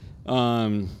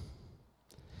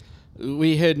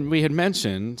 We had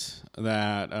mentioned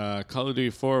that Call of Duty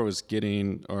 4 was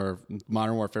getting, or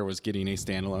Modern Warfare was getting a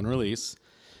standalone release,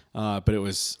 but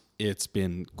it's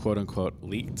been quote unquote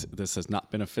leaked. This has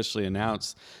not been officially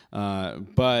announced,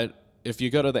 but if you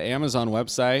go to the Amazon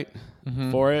website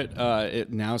for it,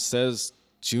 it now says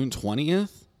June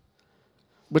 20th.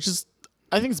 Which is,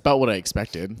 I think it's about what I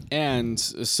expected. And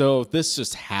so this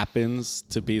just happens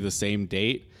to be the same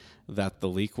date that the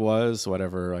leak was,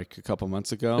 whatever, like a couple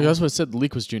months ago. That's what it said. The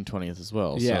leak was June 20th as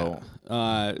well. Yeah.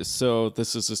 So. So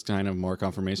this is just kind of more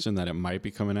confirmation that it might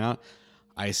be coming out.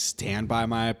 I stand by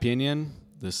my opinion.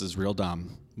 This is real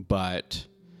dumb, but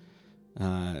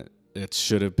it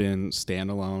should have been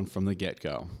standalone from the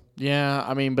get-go. Yeah,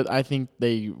 I mean, but I think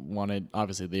they wanted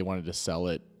to sell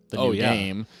it, new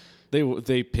game. They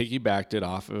piggybacked it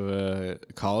off of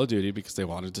Call of Duty because they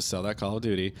wanted to sell that Call of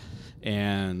Duty,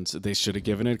 and they should have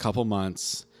given it a couple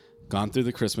months, gone through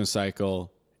the Christmas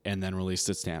cycle, and then released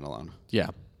it standalone.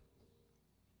 Yeah.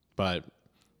 But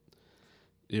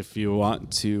if you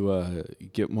want to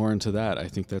get more into that, I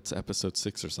think that's episode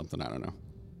 6 or something. I don't know.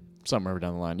 Somewhere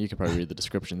down the line. You could probably read the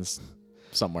descriptions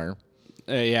somewhere.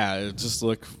 Yeah, just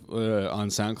look on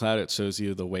SoundCloud. It shows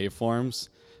you the waveforms,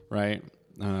 right?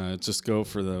 Just go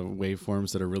for the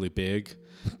waveforms that are really big,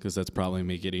 because that's probably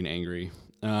me getting angry.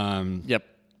 Yep.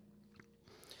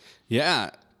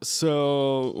 Yeah.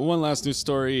 So one last news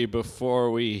story before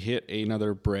we hit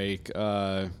another break.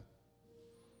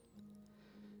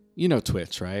 You know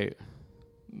Twitch, right?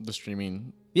 The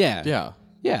streaming. Yeah. Yeah.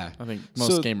 Yeah. I think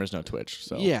most gamers know Twitch.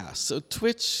 So yeah. So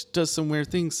Twitch does some weird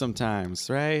things sometimes,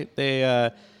 right? They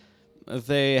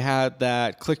had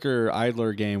that clicker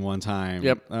idler game one time.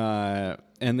 Yep.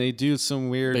 And they do some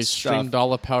weird They stuff. streamed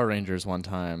all of Power Rangers one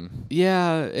time.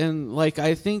 Yeah, and like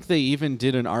I think they even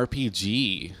did an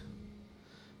RPG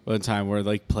one time where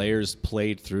like players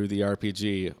played through the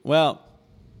RPG. Well,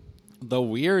 the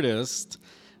weirdest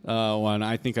one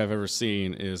I think I've ever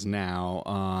seen is now,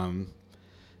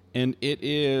 and it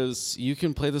is you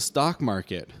can play the stock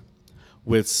market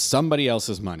with somebody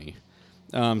else's money.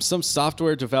 Some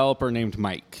software developer named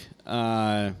Mike.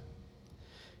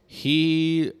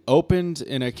 He opened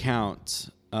an account,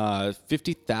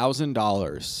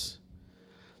 $50,000,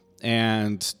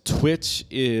 and Twitch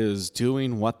is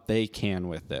doing what they can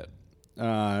with it.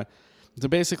 So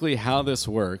basically how this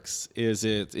works is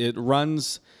it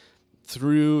runs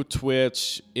through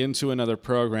Twitch into another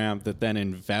program that then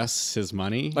invests his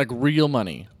money. Like real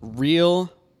money.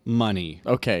 Real money.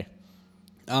 Okay.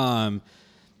 And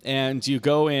you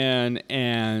go in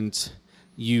and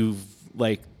you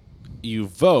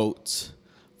vote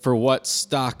for what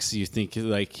stocks you think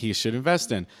like he should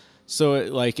invest in. So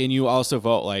and you also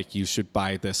vote like you should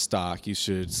buy this stock, you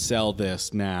should sell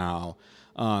this now,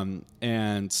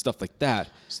 and stuff like that.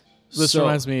 This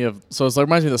reminds me of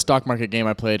the stock market game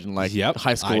I played in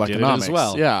high school I economics. did it as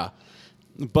well. Yeah.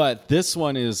 But this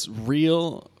one is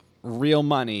real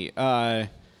money.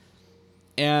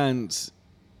 And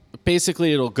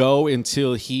basically it'll go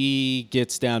until he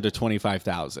gets down to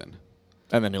 25,000.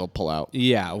 And then he'll pull out.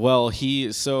 Yeah, well,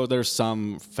 there's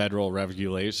some federal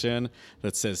regulation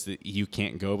that says that you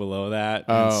can't go below that,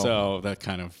 and so that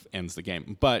kind of ends the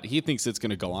game. But he thinks it's going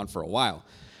to go on for a while.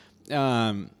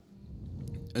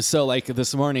 So like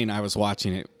this morning, I was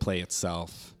watching it play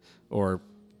itself, or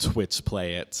Twitch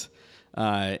play it,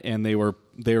 and they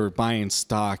were buying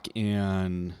stock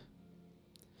in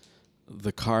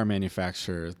the car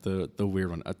manufacturer, the weird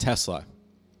one, a Tesla.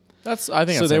 I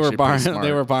think so. They were buying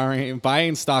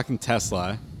stock in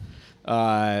Tesla,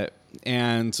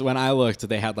 and when I looked,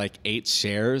 they had like 8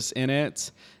 shares in it,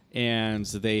 and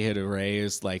they had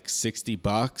raised like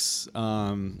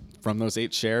 $60 from those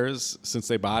 8 shares since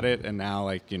they bought it, and now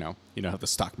you know how the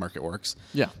stock market works.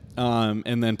 Yeah.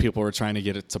 And then people were trying to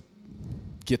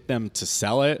get them to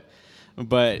sell it,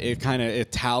 but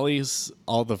it tallies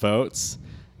all the votes.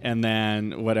 And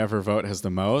then whatever vote has the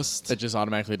most. It just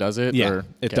automatically does it? Yeah,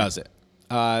 it does it.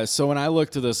 So when I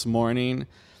looked this morning,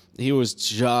 he was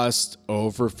just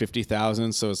over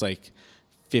 50,000. So it was like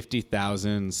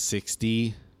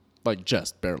 50,060. Like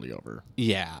just barely over.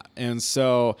 Yeah. And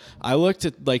so I looked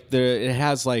at it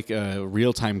has like a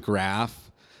real-time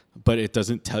graph, but it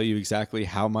doesn't tell you exactly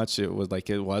how much it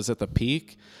was at the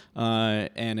peak.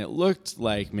 And it looked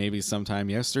like maybe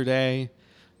sometime yesterday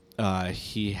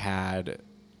he had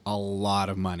a lot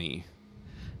of money,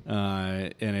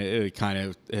 and it kind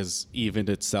of has evened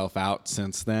itself out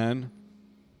since then.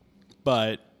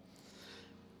 But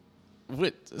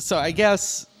so I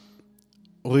guess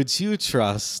Would you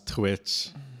trust Twitch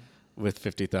with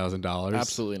 $50,000?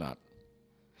 Absolutely not.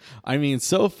 I mean,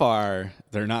 so far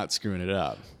they're not screwing it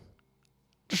up.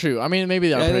 True. I mean,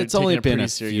 maybe It's only been a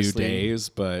seriously. few days,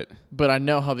 but I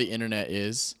know how the internet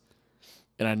is,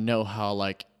 and I know how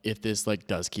like if this like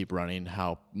does keep running,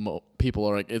 how people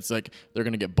are like it's like they're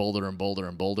gonna get bolder and bolder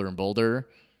and bolder and bolder,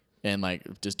 and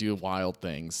like just do wild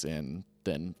things, and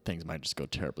then things might just go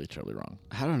terribly, terribly wrong.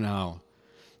 I don't know.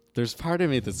 There's part of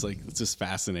me that's like just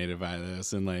fascinated by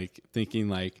this and like thinking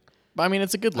like. But I mean,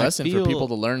 it's a good lesson for people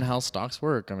to learn how stocks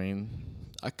work. I mean,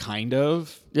 kind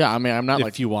of. Yeah, I mean, I'm not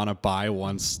if you want to buy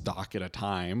one stock at a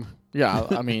time. Yeah,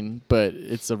 I mean, but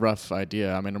it's a rough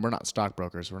idea. I mean, we're not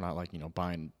stockbrokers. We're not like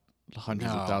buying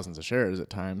hundreds of thousands of shares at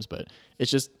times. But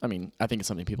it's just, I mean, I think it's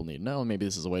something people need to know. And maybe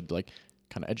this is a way to like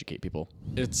kind of educate people.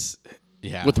 It's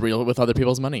with other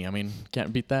people's money. I mean,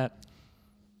 can't beat that.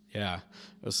 Yeah.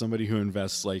 As somebody who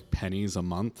invests like pennies a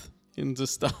month into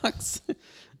stocks,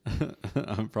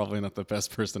 I'm probably not the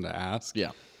best person to ask.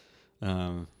 Yeah.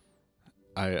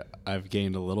 I've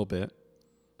gained a little bit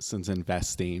since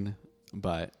investing,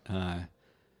 but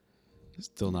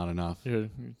still not enough.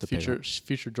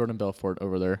 Future Jordan Belfort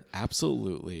over there.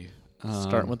 Absolutely.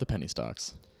 Starting with the penny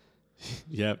stocks.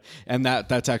 Yep. And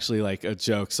that's actually like a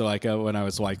joke. So like when I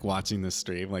was like watching this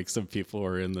stream, like some people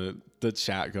were in the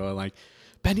chat going like,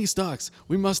 penny stocks,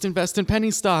 we must invest in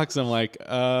penny stocks. I'm like,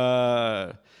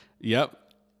 yep.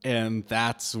 And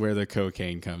that's where the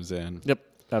cocaine comes in. Yep,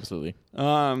 absolutely.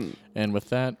 And with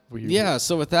that,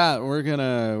 so with that, we're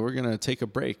gonna take a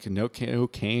break. No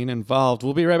cocaine involved.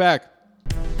 We'll be right back.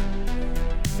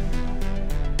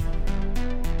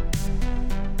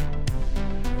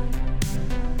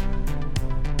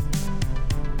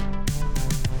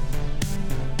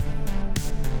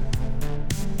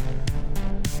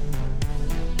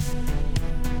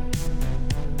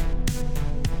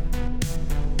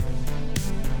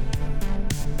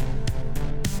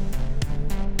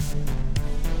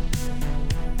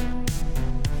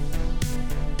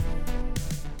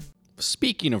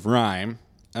 Speaking of Rime,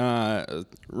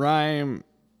 Rime,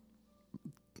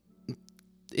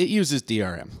 it uses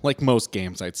DRM. Like most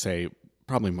games, I'd say,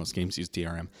 probably most games use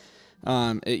DRM.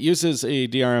 It uses a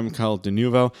DRM called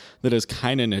Denuvo that is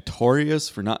kind of notorious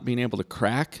for not being able to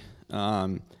crack.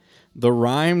 The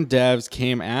Rime devs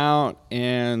came out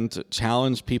and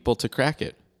challenged people to crack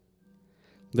it.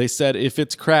 They said if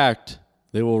it's cracked,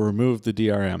 they will remove the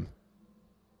DRM.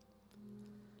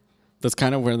 That's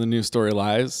kind of where the news story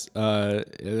lies. I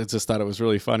just thought it was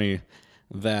really funny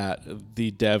that the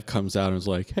dev comes out and is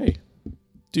like, hey,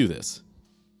 do this.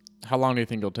 How long do you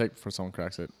think it'll take before someone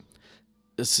cracks it?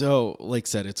 So, like I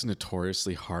said, it's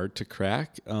notoriously hard to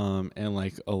crack. And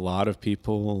like a lot of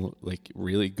people, like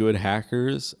really good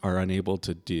hackers, are unable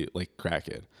to crack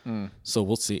it. So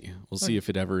we'll see. We'll see if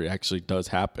it ever actually does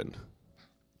happen.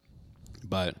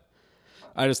 But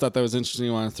I just thought that was interesting.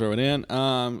 I want to throw it in.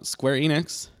 Square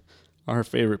Enix, our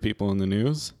favorite people in the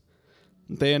news,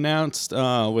 they announced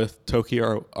with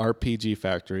Tokyo RPG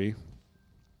Factory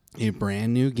a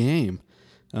brand new game,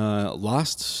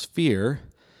 Lost Sphere,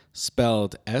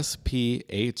 spelled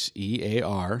Sphear.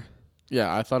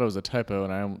 Yeah, I thought it was a typo,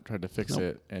 and I tried to fix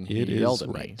it, and he yelled at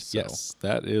me. So. Yes,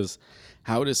 that is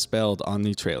how it is spelled on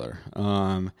the trailer.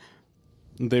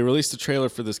 They released a trailer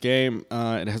for this game.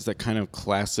 It has that kind of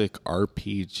classic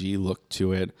RPG look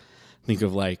to it. Think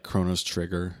of like Chrono's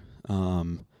Trigger.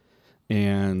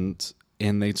 And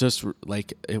they just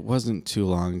like, it wasn't too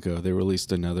long ago, they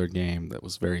released another game that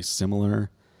was very similar.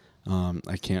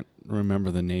 I can't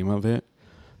remember the name of it.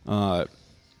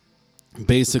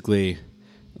 Basically,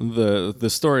 the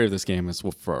story of this game is,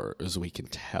 well, far as we can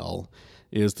tell,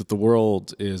 is that the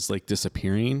world is like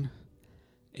disappearing,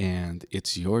 and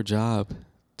it's your job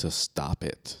to stop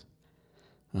it.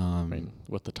 I mean,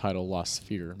 with the title Lost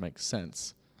Sphere makes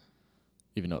sense,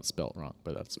 even though it's spelled wrong,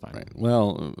 but that's fine. Right.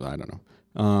 Well, I don't know.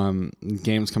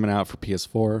 Game's coming out for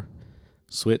PS4,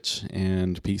 Switch,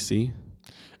 and PC.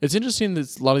 It's interesting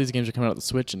that a lot of these games are coming out the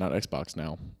Switch and not Xbox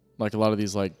now. Like a lot of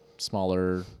these like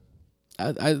smaller.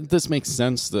 This makes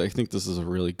sense. I think this is a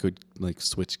really good like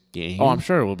Switch game. Oh, I'm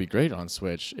sure it will be great on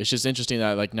Switch. It's just interesting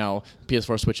that like now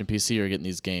PS4, Switch, and PC are getting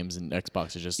these games, and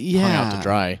Xbox is just hung out to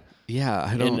dry. Yeah,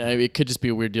 I don't. And it could just be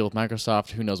a weird deal with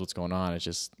Microsoft. Who knows what's going on? It's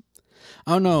just.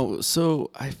 Oh no! So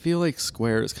I feel like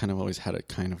Square has kind of always had a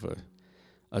kind of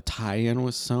a tie-in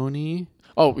with Sony.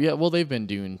 Oh yeah, well they've been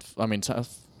doing. I mean,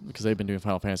 because they've been doing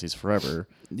Final Fantasies forever.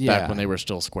 Yeah. Back when they were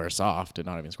still Squaresoft and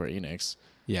not even Square Enix.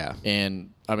 Yeah.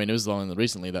 And I mean, it was only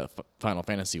recently that Final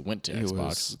Fantasy went to Xbox. It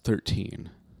was 13.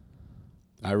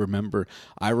 I remember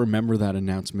that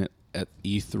announcement at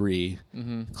E3,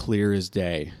 clear as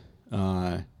day.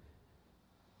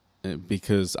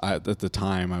 because at the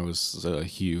time I was a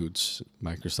huge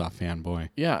Microsoft fanboy.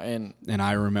 Yeah, and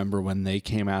I remember when they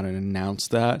came out and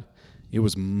announced that, it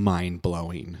was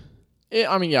mind-blowing.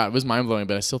 it was mind-blowing,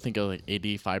 but I still think like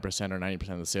 85% or 90%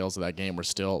 of the sales of that game were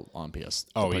still on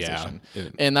PlayStation.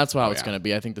 And that's how it's going to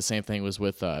be. I think the same thing was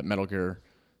with Metal Gear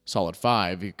Solid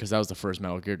 5, because that was the first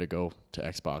Metal Gear to go to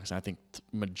Xbox. And I think the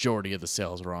majority of the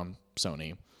sales were on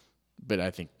Sony. But I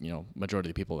think, majority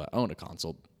of the people that own a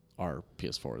console are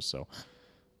PS4s.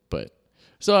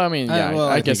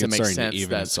 I guess it makes sense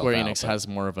that Square Enix has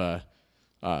more of a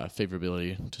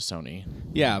favorability to Sony.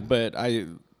 Yeah, but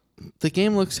the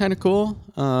game looks kind of cool.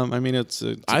 It's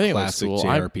a classic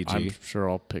JRPG. I'm sure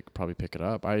I'll probably pick it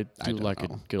up. I like a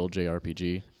good old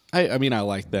JRPG. I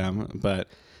like them, but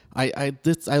I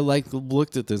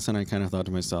looked at this and I kind of thought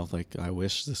to myself, like, I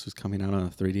wish this was coming out on a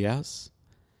 3DS,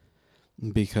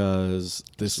 because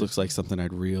this looks like something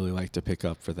I'd really like to pick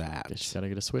up for that. Guess you gotta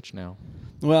get a Switch now.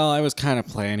 Well, I was kind of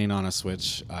planning on a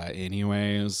Switch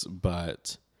anyways,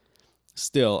 but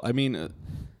still,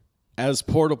 as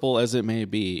portable as it may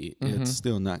be, it's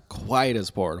still not quite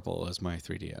as portable as my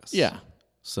 3DS. Yeah.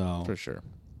 So for sure.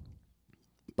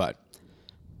 But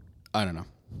I don't know.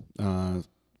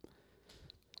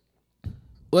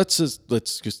 Let's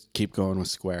just keep going with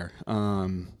Square.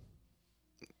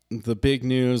 The big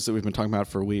news that we've been talking about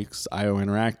for weeks: IO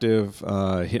Interactive,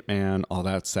 Hitman, all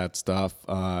that sad stuff.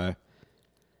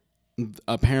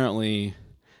 Apparently,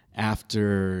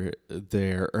 after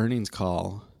their earnings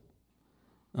call,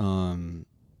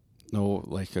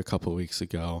 like a couple of weeks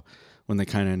ago, when they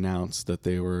kind of announced that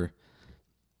they were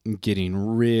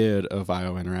getting rid of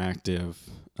IO Interactive,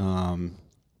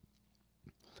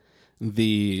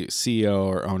 the CEO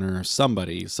or owner,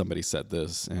 somebody said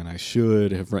this, and I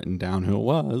should have written down who it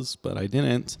was, but I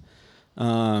didn't.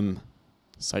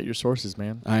 Cite your sources,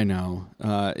 man. I know.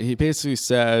 He basically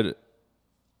said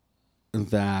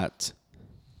that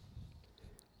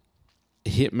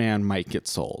Hitman might get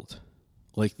sold.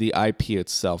 Like, the IP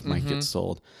itself might get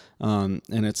sold. And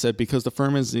it said, because the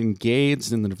firm is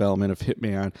engaged in the development of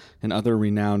Hitman and other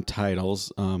renowned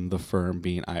titles, the firm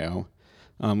being IO,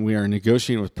 we are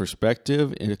negotiating with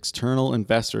prospective external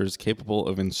investors capable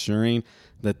of ensuring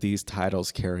that these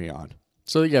titles carry on.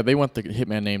 So, yeah, they want the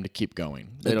Hitman name to keep going.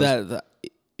 I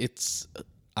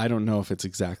don't know if it's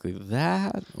exactly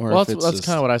that, or well, if it's that's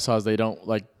kind of what I saw. Is they don't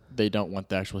want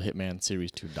the actual Hitman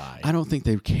series to die. I don't think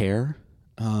they care,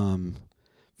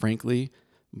 frankly,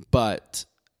 but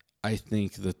I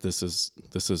think that this is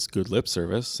good lip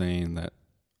service, saying that,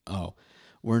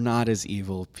 we're not as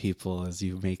evil people as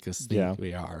you make us think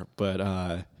we are.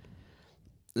 But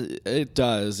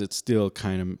it still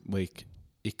kind of like,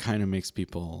 it kind of makes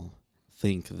people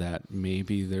think that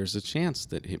maybe there's a chance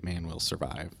that Hitman will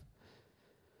survive.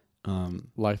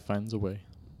 Life finds a way.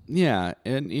 Yeah,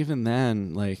 and even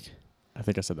then, like, I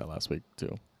think I said that last week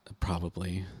too.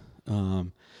 Probably.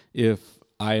 If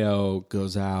IO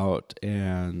goes out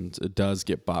and does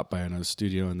get bought by another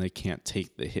studio and they can't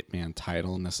take the Hitman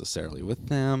title necessarily with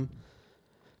them,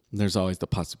 there's always the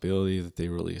possibility that they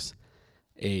release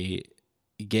a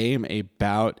game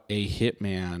about a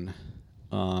Hitman,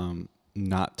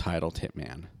 not titled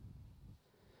Hitman.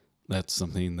 That's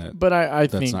something that. But I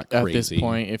think at this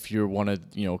point, if you want to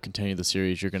continue the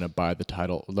series, you're going to buy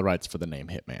the rights for the name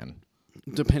Hitman,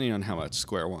 depending on how much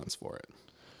Square wants for it.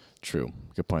 True.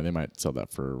 Good point. They might sell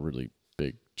that for a really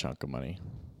big chunk of money.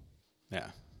 Yeah.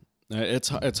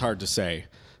 It's hard to say.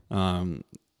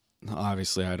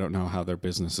 Obviously, I don't know how their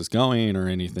business is going or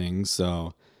anything,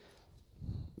 so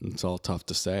it's all tough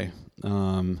to say.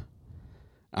 I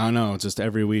don't know. Just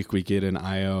every week we get an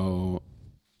IO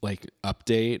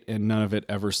update, and none of it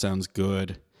ever sounds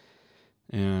good.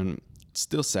 And it's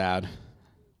still sad,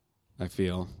 I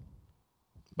feel.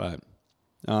 But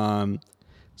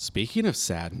speaking of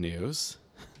sad news,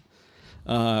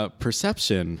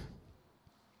 Perception.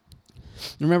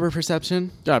 Remember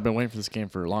Perception? Yeah, I've been waiting for this game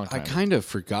for a long time. I kind of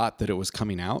forgot that it was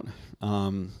coming out.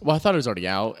 Well, I thought it was already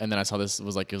out, and then I saw this it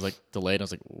was delayed. And I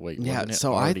was like, wait, yeah.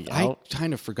 So I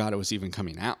kind of forgot it was even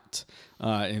coming out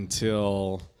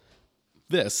until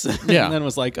this. Yeah. And then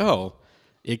was like, oh,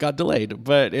 it got delayed,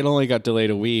 but it only got delayed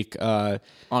a week. On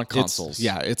consoles.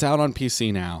 It's out on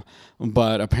PC now,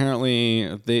 but apparently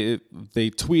they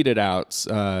tweeted out,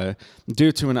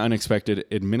 due to an unexpected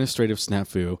administrative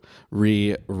snafu,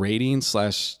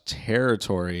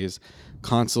 rating/territories,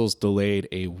 consoles delayed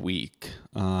a week.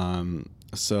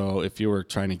 So if you were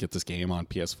trying to get this game on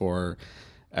PS4,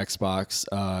 Xbox,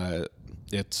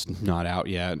 it's not out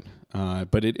yet,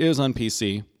 but it is on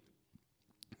PC.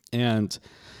 And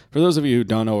for those of you who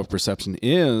don't know what perception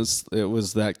is, it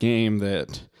was that game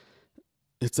that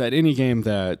it's that indie game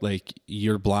that like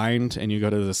you're blind and you go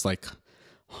to this like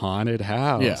haunted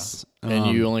house. Yeah.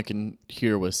 And you only can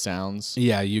hear with sounds.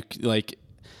 Yeah, you like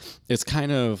it's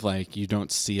kind of like you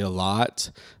don't see a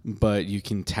lot, but you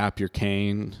can tap your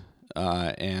cane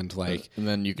and like and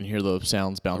then you can hear the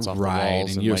sounds bounce off right,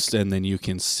 the walls. and then you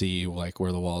can see like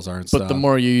where the walls are and but stuff. the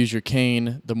more you use your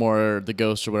cane, the more the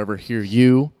ghosts or whatever hear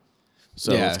you.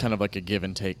 So Yeah. it's kind of like a give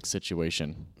and take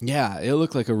situation. Yeah, it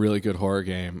looked like a really good horror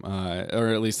game, or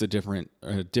at least a different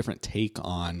take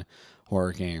on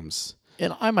horror games.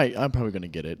 And I'm probably going to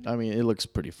get it. I mean, it looks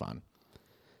pretty fun.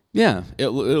 Yeah, it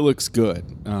looks good.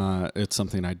 It's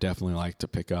something I definitely like to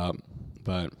pick up,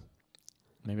 but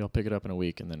Maybe I'll pick it up in a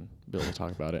week and then be able to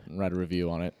talk about it and write a review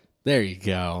on it. there you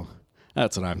go.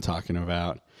 That's what I'm talking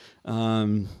about.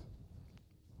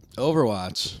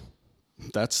 Overwatch,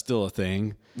 that's still a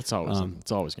thing. It's always going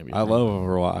to be. I love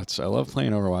Overwatch. I love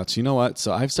playing Overwatch. You know what?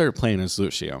 So I've started playing as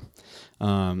Lucio.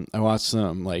 I watched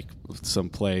some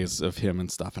plays of him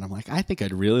and stuff, and I'm like, I think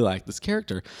I'd really like this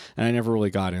character. And I never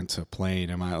really got into playing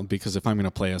him because if I'm going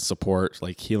to play a support,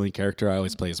 like healing character, I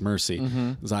always play as Mercy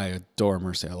because I adore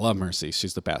Mercy. I love Mercy.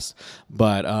 She's the best.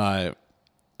 But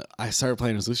I started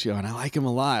playing as Lucio, and I like him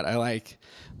a lot.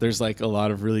 There's like a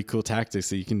lot of really cool tactics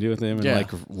that you can do with him, and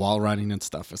like wall running and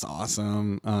stuff is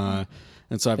awesome.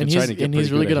 And so I've been trying to get. And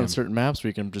he's really good on certain maps where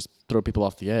you can just throw people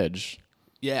off the edge.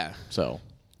 Yeah. So.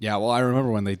 Yeah, well, I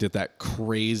remember when they did that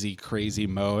crazy, crazy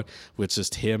mode with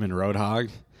just him and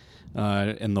Roadhog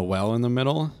in the well in the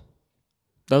middle.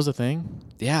 That was a thing?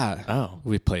 Yeah. Oh.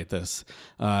 We played this.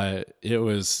 It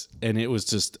was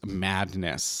just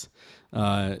madness.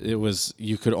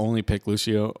 You could only pick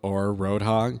Lucio or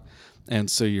Roadhog, and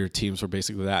so your teams were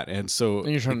basically that. And so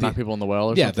you're trying to knock people in the well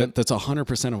or something? Yeah, that's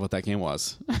 100% of what that game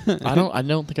was. I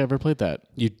don't think I ever played that.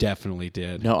 You definitely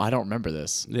did. No, I don't remember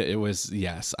this. It was,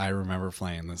 yes, I remember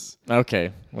playing this.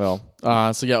 Okay, well,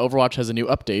 so yeah, Overwatch has a new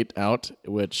update out,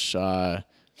 which...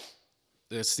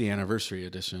 it's the anniversary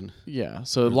edition. Yeah,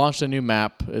 so it launched a new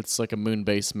map. It's like a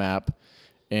moon-based map,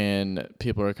 and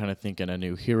people are kind of thinking a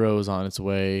new hero is on its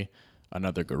way.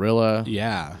 Another gorilla,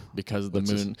 yeah, because of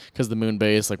the moon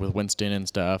base, like with Winston and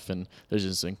stuff, and there's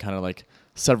just kind of like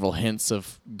several hints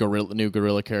of new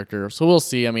gorilla character. So we'll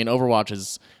see. I mean, Overwatch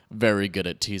is very good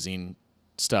at teasing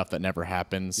stuff that never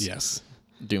happens. Yes,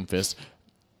 Doomfist.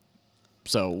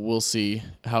 So we'll see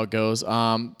how it goes.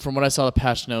 From what I saw, the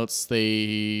patch notes,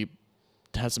 they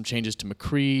had some changes to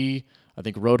McCree. I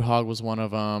think Roadhog was one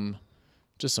of them.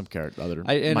 Just some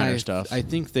minor stuff. I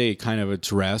think they kind of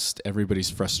addressed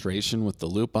everybody's frustration with the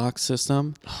loot box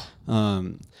system,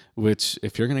 which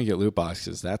if you're going to get loot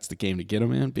boxes, that's the game to get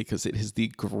them in because it is the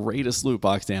greatest loot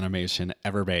box animation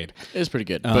ever made. It's pretty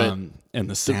good. But and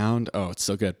the sound, it's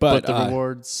so good. But the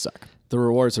rewards suck. The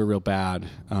rewards are real bad.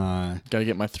 Got to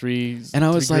get my three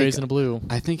grays and a blue.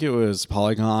 I think it was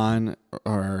Polygon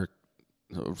or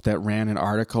that ran an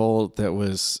article that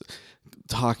was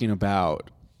talking about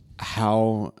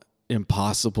how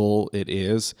impossible it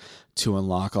is to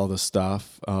unlock all the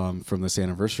stuff from this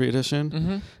anniversary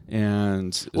edition,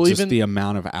 and just the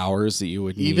amount of hours that you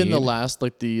would need. Even the last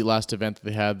event that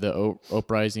they had, the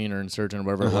Uprising or Insurgent or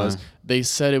whatever it was, they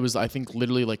said it was, I think,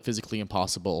 literally like physically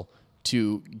impossible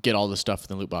to get all the stuff in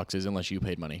the loot boxes unless you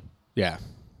paid money. Yeah,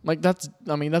 like that's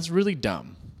really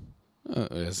dumb.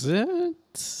 Is it?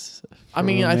 I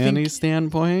mean, I think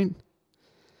standpoint.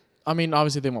 I mean,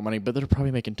 obviously they want money, but they're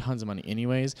probably making tons of money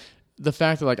anyways. The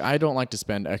fact that I don't like to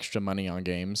spend extra money on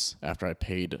games after I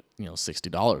paid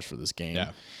 $60 for this game. Yeah.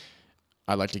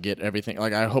 I like to get everything.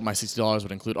 I hope my $60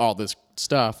 would include all this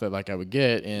stuff that I would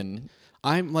get. And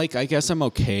I guess I'm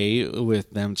okay with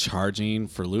them charging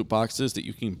for loot boxes that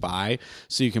you can buy.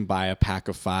 So you can buy a pack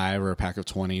of 5 or a pack of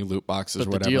 20 loot boxes, but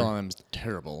or whatever. The deal on them is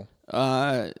terrible.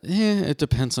 It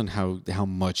depends on how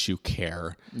much you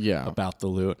care about the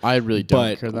loot. I really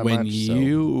don't care that much. But when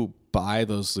you buy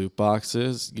those loot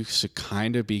boxes, you should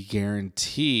kind of be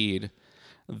guaranteed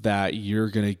that you're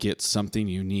going to get something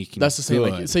unique and That's the same.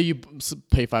 good. Say you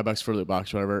pay $5 for a loot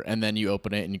box or whatever, and then you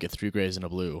open it and you get 3 grays and a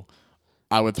blue.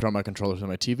 I would throw my controllers on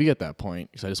my TV at that point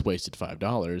because I just wasted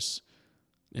 $5.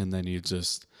 And then you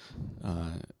just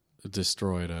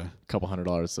destroyed a couple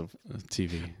 $100 of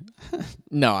TV.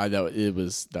 No, that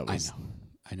was.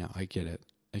 I know. I get it.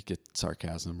 get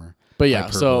sarcasm or. But yeah,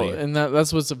 hyperbole. and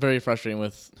that's what's very frustrating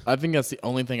with. I think that's the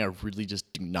only thing I really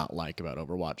just do not like about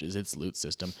Overwatch is its loot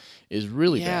system is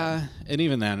really bad. And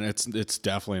even then, it's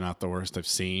definitely not the worst I've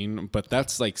seen. But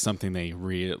that's like something they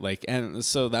like, and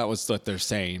so that was what they're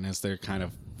saying is they're kind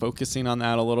of focusing on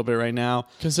that a little bit right now.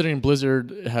 Considering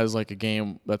Blizzard has like a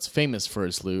game that's famous for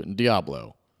its loot and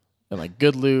Diablo, and like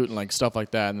good loot and like stuff like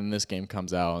that, and then this game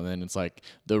comes out and then it's like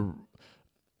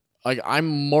I'm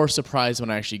more surprised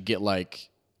when I actually get like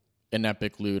an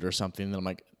epic loot or something. Then I'm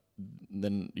like,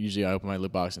 then usually I open my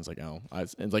loot box and it's like, oh,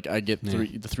 it's like I get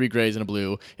the 3 grays and a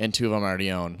blue and 2 of them I already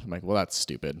own. I'm like, well, that's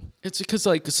stupid. It's because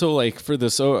like for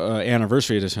this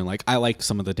anniversary edition, like I like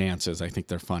some of the dances. I think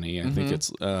they're funny. I think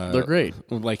it's They're great.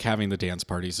 Like having the dance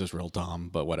parties is real dumb,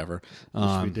 but whatever.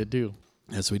 Which we did do.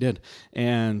 Yes, we did.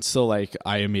 And so like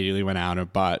I immediately went out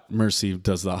and bought Mercy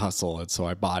Does the Hustle, and so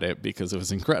I bought it because it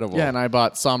was incredible. Yeah, and I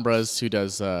bought Sombras who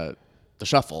does the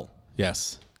shuffle.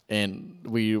 Yes. And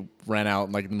we ran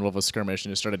out like in the middle of a skirmish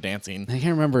and just started dancing. I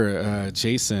can't remember.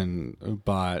 Jason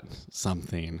bought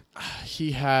something.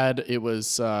 It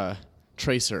was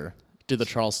Tracer, did the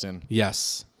Charleston.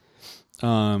 Yes.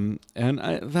 And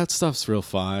that stuff's real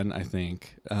fun, I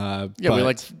think. We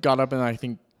like got up and I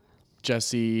think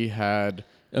Jesse had...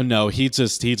 Oh, no, he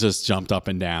just jumped up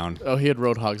and down. Oh, he had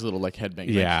Roadhog's little like headbang.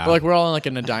 Yeah. But like we're all in like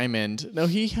in a diamond. No,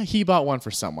 he bought one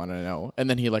for someone, I know. And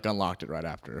then he like unlocked it right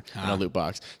after in a loot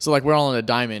box. So like we're all in a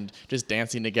diamond just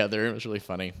dancing together. It was really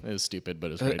funny. It was stupid, but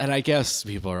it was great. And I guess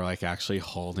people are like actually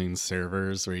holding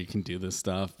servers where you can do this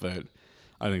stuff, but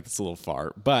I think that's a little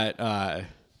far. But I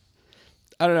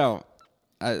don't know.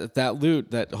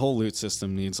 That whole loot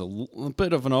system needs a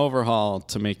bit of an overhaul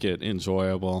to make it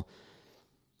enjoyable.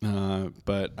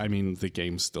 But I mean, the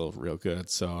game's still real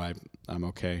good, so I'm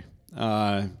okay.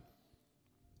 But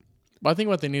I think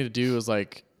what they need to do is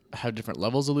like have different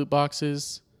levels of loot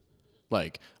boxes,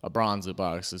 like a bronze loot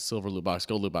box, a silver loot box,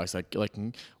 gold loot box. Like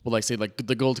say like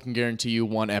the gold can guarantee you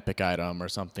 1 epic item or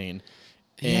something,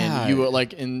 and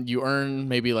you earn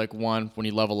maybe like 1 when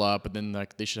you level up, but then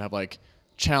like they should have like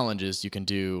challenges you can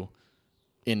do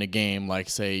in a game, like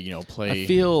say play. I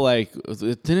feel like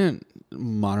it didn't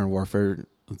Modern Warfare.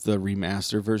 The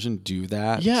remaster version do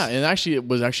that. Yeah, and actually it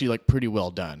was like pretty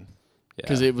well done.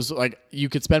 Because it was like you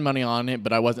could spend money on it,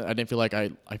 but I didn't feel like I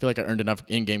feel like I earned enough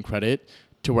in-game credit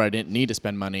to where I didn't need to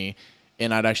spend money,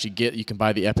 and I'd actually you can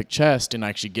buy the epic chest and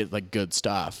actually get like good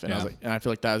stuff. And I was like, and I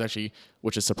feel like that was actually,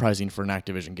 which is surprising for an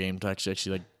Activision game to actually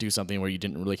like do something where you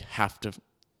didn't really have to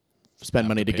spend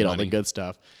money to get all the good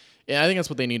stuff. And I think that's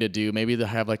what they need to do. Maybe they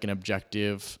have like an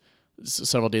objective,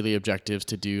 several daily objectives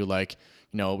to do, like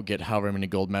get however many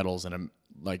gold medals in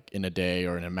a day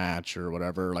or in a match or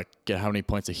whatever, like get how many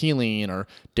points of healing or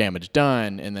damage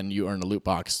done, and then you earn a loot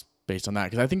box based on that.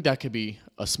 Because I think that could be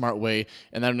a smart way,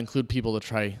 and that would include people to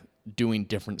try doing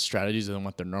different strategies than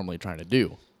what they're normally trying to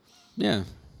do. Yeah.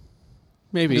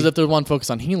 Maybe. Because if there's one focus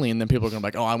on healing, then people are going to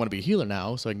be like, oh, I want to be a healer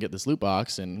now so I can get this loot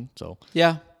box. And so.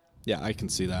 Yeah. Yeah, I can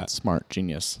see that. Smart.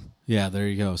 Genius. Yeah, there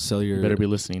you go. Better be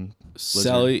listening. Blizzard.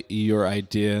 Sell your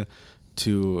idea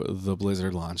to the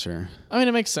Blizzard launcher. I mean,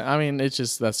 it makes sense. I mean, that's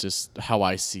just how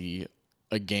I see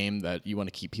a game that you want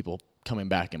to keep people coming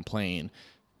back and playing.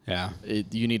 Yeah.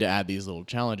 You need to add these little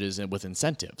challenges and with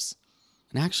incentives.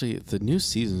 And actually, the new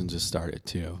season just started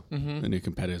too. Mm-hmm. The new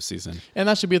competitive season. And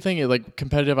that should be a thing. Like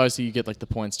competitive, obviously, you get like the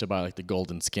points to buy like the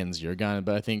golden skins of your gun.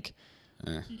 But I think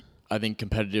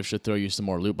competitive should throw you some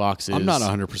more loot boxes. I'm not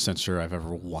 100% sure I've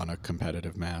ever won a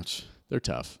competitive match. They're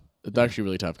tough. It's actually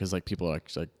really tough because like people are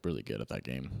actually like really good at that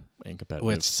game and competitive.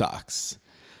 Which sucks.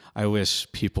 I wish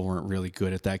people weren't really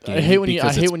good at that game. I hate when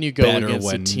you go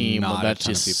against a team that's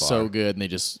just so good and they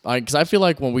just because I feel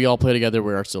like when we all play together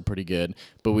we are still pretty good,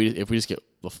 but if we just get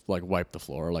like wipe the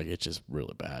floor, like it's just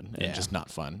really bad and it's just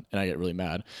not fun, and I get really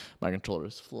mad. My controller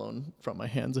has flown from my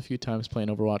hands a few times playing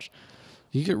Overwatch.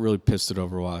 You get really pissed at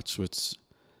Overwatch, which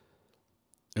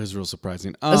is real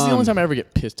surprising. That's the only time I ever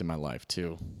get pissed in my life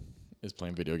too. Is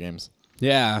playing video games.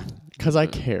 Yeah. Because I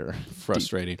care.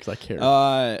 Frustrating. Because I care.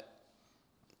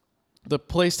 The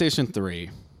PlayStation 3,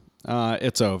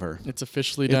 it's over. It's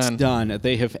officially done. It's done.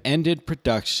 They have ended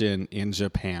production in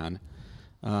Japan.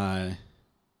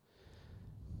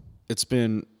 It's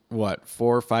been, 4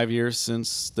 or 5 years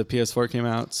since the PS4 came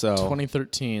out? So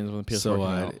 2013 is when the PS4 came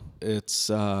out. It's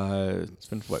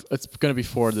been what? It's going to be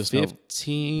 4 this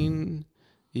 15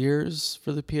 years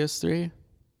for the PS3?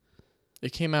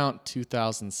 It came out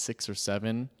 2006 or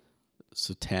 7.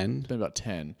 So 10? It's been about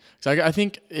 10. So I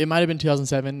think it might have been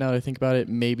 2007 now that I think about it.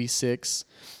 Maybe 6.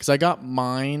 Because I got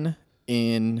mine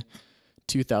in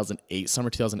 2008, summer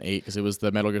 2008, because it was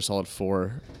the Metal Gear Solid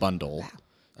 4 bundle.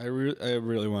 I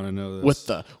really want to know this.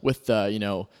 with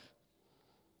the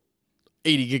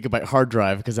 80 gigabyte hard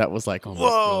drive, because that was like,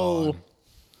 whoa.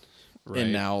 Right.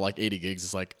 And now like 80 gigs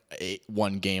is like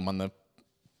one game on the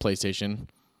PlayStation.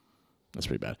 That's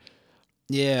pretty bad.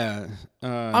 Yeah.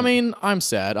 I mean, I'm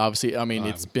sad. Obviously, I mean,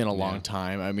 it's been a long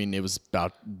time. I mean, it was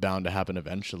bound to happen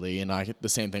eventually. And the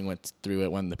same thing went through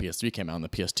it when the PS3 came out and the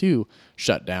PS2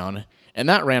 shut down. And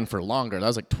that ran for longer. That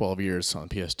was like 12 years on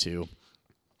PS2.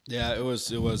 Yeah, it was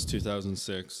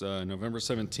 2006, November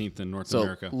 17th in North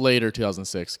America. Later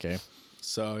 2006, okay.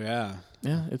 So, yeah.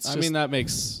 Yeah, I mean, that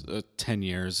makes 10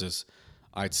 years is,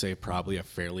 I'd say, probably a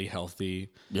fairly healthy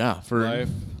life.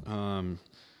 And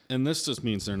this just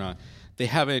means they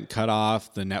haven't cut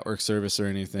off the network service or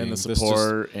anything. And the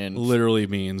support and literally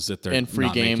means that they're and free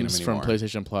not games making them from anymore.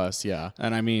 PlayStation Plus, yeah.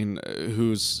 And I mean,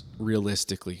 who's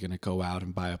realistically going to go out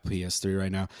and buy a PS3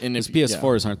 right now? And because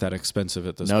PS4s aren't that expensive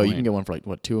at this point. No, you can get one for like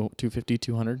what, 250,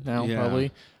 200 now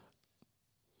probably.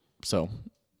 So,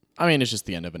 I mean, it's just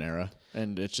the end of an era,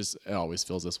 and it always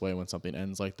feels this way when something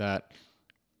ends like that.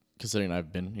 Considering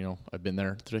I've been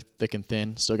there thick and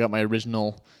thin. Still got my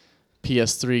original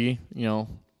PS3,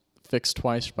 fixed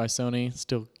twice by Sony,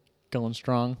 still going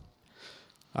strong.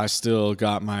 I still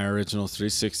got my original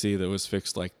 360 that was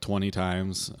fixed like 20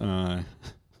 times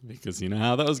because you know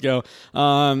how those go.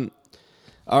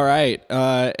 All right.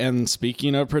 And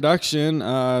speaking of production,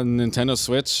 Nintendo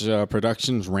Switch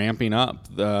production's ramping up,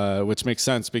 which makes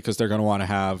sense because they're going to want to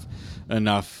have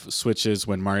enough Switches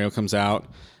when Mario comes out.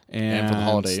 And for the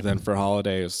holiday. Then for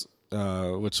holidays,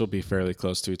 which will be fairly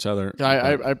close to each other.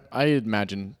 I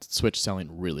imagine Switch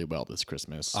selling really well this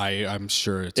Christmas. I'm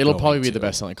sure it'll probably be the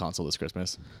best-selling console this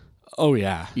Christmas. Oh,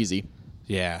 yeah. Easy.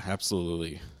 Yeah,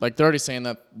 absolutely. Like, they're already saying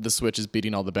that the Switch is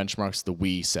beating all the benchmarks of the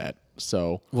Wii set.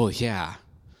 So, well, yeah.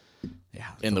 Yeah.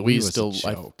 And the Wii is still,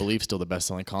 I believe, still the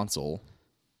best-selling console.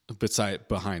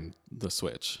 Behind the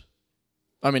Switch.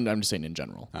 I mean, I'm just saying in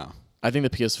general. Oh. I think the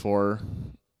PS4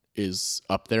 is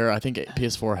up there. I think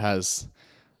PS4 has,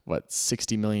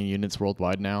 60 million units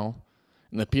worldwide now.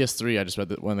 And the PS3, I just read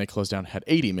that when they closed down, had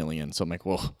 80 million. So I'm like,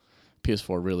 whoa,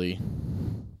 PS4 really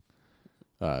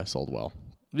sold well.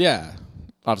 Yeah.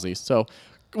 Obviously. So,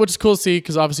 which is cool to see,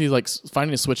 because obviously, like,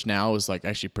 finding a Switch now is, like,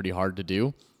 actually pretty hard to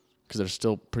do, because they're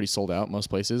still pretty sold out most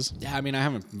places. Yeah, I mean, I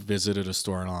haven't visited a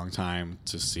store in a long time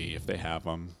to see if they have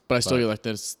them. But I still get like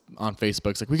this on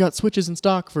Facebook. It's like, we got Switches in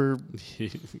stock for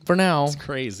now. It's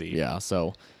crazy. Yeah,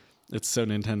 so it's so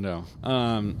Nintendo.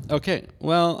 Okay,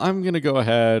 well, I'm going to go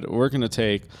ahead. We're going to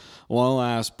take one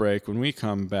last break. When we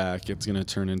come back, it's going to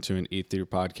turn into an E3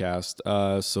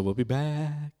 podcast. So we'll be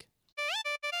back.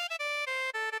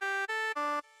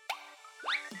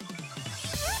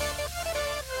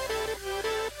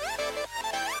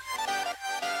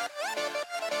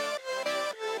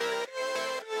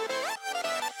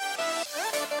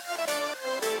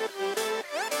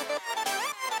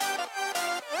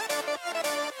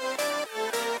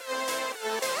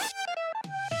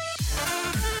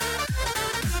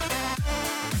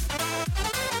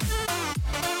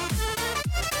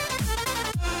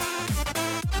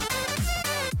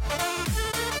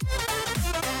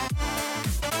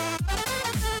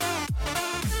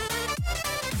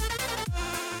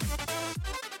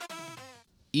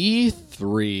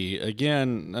 E3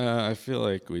 again. I feel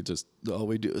like all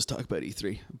we do is talk about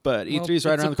E3, but E3 is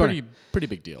right around the corner. Pretty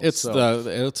big deal. It's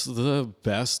the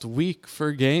best week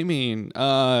for gaming.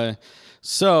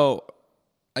 So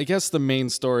I guess the main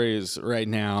stories right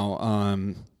now.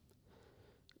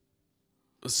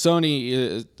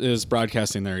 Sony is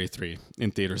broadcasting their E3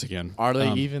 in theaters again. Are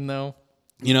they even though?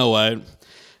 You know what?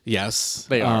 Yes,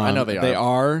 they are. I know they are. They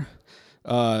are.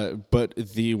 But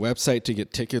the website to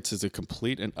get tickets is a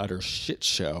complete and utter shit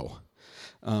show.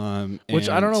 Which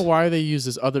I don't know why they use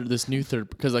this new third,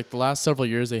 because like the last several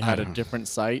years they had a different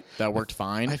site that worked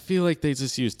fine. I feel like they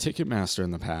just used Ticketmaster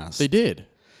in the past. They did,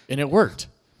 and it worked.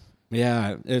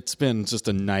 Yeah, it's been just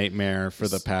a nightmare for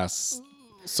the past.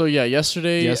 So yeah,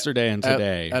 yesterday and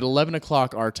today at 11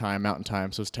 o'clock our time, Mountain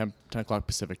Time, so it's 10 o'clock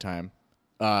Pacific Time.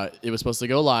 It was supposed to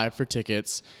go live for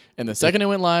tickets, and the second it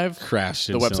went live, crashed.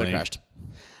 The website crashed.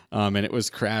 And it was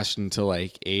crashed until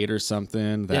like 8 or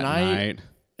something that night.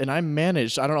 And I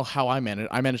managed. I don't know how I managed.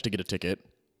 I managed to get a ticket,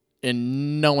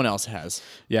 and no one else has.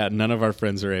 Yeah, none of our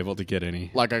friends are able to get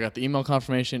any. Like I got the email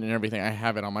confirmation and everything. I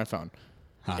have it on my phone,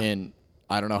 and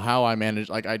I don't know how I managed.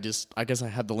 Like I guess I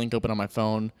had the link open on my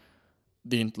phone.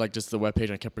 Just the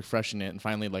webpage, I kept refreshing it, and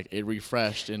finally, like, it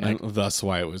refreshed, and thus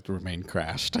why it was remained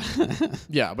crashed.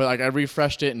 Yeah, but like I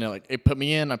refreshed it, and it put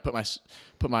me in. I put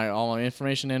my all my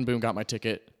information in. Boom, got my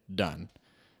ticket. Done.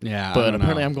 Yeah, but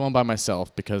apparently I'm going by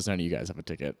myself because none of you guys have a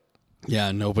ticket.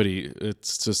 Yeah, nobody.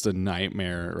 It's just a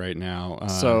nightmare right now.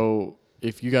 So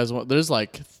if you guys want, there's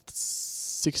like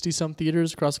 60 some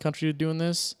theaters across the country doing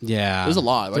this. Yeah, There's a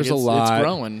lot. Like, there's a lot. It's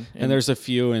growing, and there's a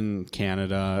few in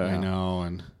Canada. I know,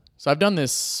 and so I've done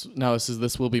this. Now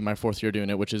this will be my 4th year doing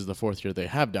it, which is the 4th year they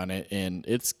have done it, and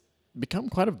it's become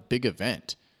quite a big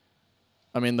event.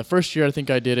 I mean, the first year I think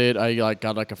I did it, I like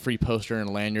got like a free poster and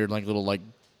a lanyard, like little like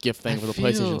gift thing for the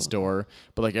PlayStation Store.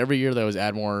 But like every year they always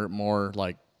add more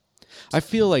like. I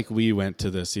feel like we went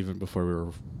to this even before we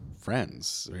were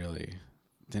friends, really.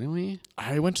 Didn't we?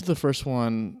 I went to the first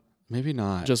one. Maybe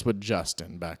not. Just with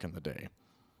Justin back in the day.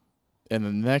 And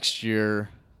the next year,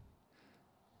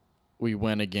 we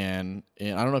went again.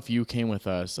 And I don't know if you came with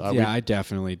us. I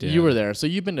definitely did. You were there. So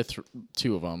you've been to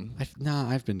 2 of them.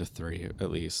 I've been to 3 at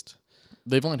least.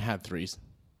 They've only had 3.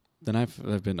 Then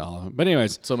I've been to all of them. But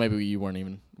anyways. So maybe we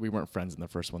weren't friends in the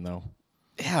first one, though.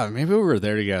 Yeah, maybe we were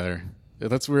there together.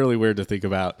 That's really weird to think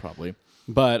about. Probably.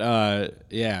 But,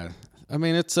 yeah. I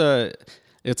mean, it's a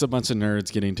bunch of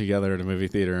nerds getting together at a movie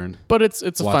theater and it's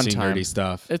a fun watching time. nerdy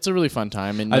stuff. It's a really fun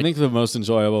time. And I think the most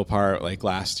enjoyable part, like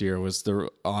last year, was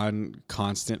the on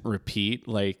constant repeat,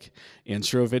 like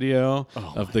intro video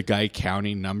of the guy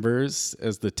counting numbers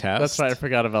as the test. That's right. I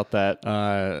forgot about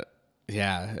that.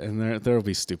 Yeah, and there'll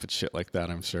be stupid shit like that,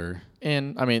 I'm sure.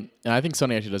 And I mean, I think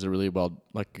Sony actually does a really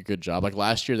good job. Like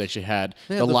last year, they actually had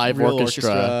the live real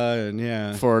orchestra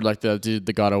and for like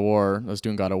the God of War. I was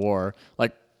doing God of War,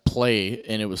 like play,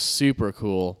 and it was super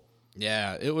cool.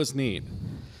 Yeah, it was neat.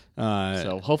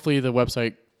 So hopefully the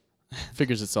website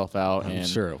figures itself out. I'm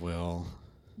sure it will.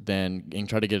 Then and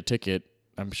try to get a ticket.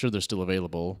 I'm sure they're still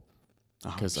available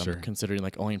because I'm considering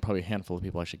like only probably a handful of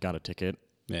people actually got a ticket.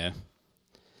 Yeah.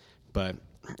 But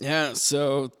yeah,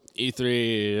 so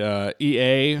E3,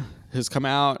 EA has come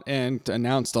out and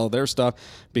announced all their stuff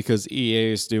because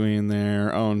EA is doing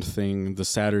their own thing the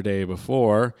Saturday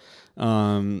before.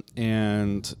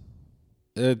 And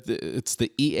it's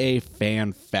the EA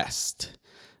Fan Fest.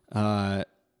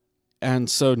 And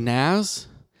so Naz,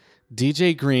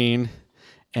 DJ Green,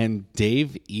 and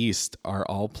Dave East are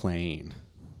all playing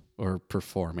or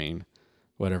performing,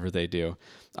 whatever they do.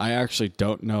 I actually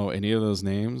don't know any of those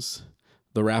names.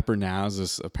 The rapper Naz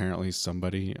is apparently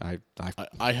somebody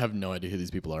I have no idea who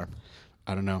these people are.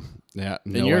 I don't know. Yeah,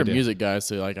 and you're a music guy,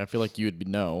 so like I feel like you would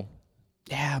know.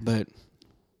 Yeah, but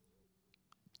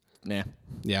nah.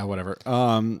 Yeah, whatever.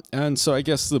 And so I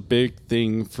guess the big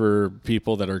thing for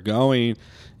people that are going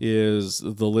is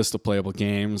the list of playable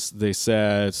games. They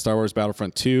said Star Wars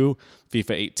Battlefront 2,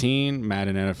 FIFA 18,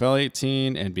 Madden NFL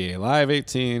 18, NBA Live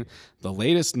 18, the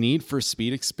latest Need for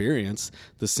Speed experience,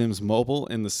 The Sims Mobile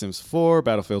and The Sims 4,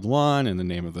 Battlefield 1, In the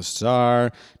Name of the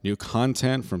Star, new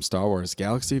content from Star Wars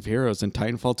Galaxy of Heroes and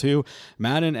Titanfall 2,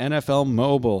 Madden NFL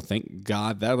Mobile, thank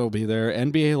God that'll be there,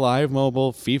 NBA Live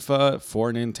Mobile, FIFA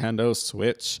for Nintendo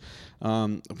Switch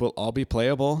will all be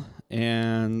playable,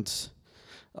 and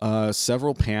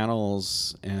several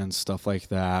panels and stuff like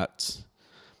that.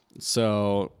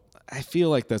 So I feel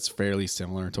like that's fairly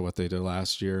similar to what they did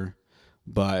last year,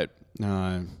 but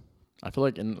I feel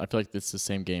like it's the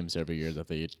same games every year that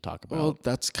they talk about. Well,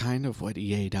 that's kind of what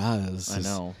EA does. I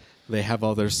know. They have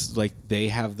all their they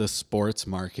have the sports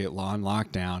market on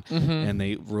lockdown, and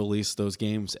they release those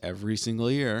games every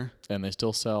single year, and they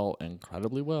still sell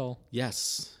incredibly well.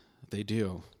 Yes, they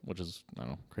do, which is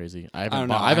crazy. I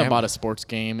haven't bought a sports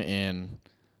game in.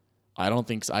 I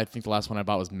think the last one I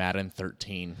bought was Madden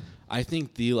 13. I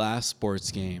think the last sports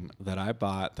game that I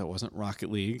bought that wasn't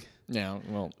Rocket League. Yeah,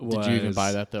 well, did you even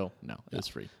buy that though? No, it was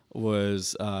free.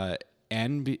 Was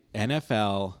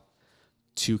NFL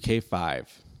 2K5.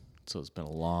 So it's been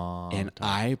a long time.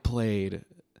 I played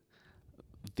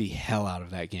the hell out of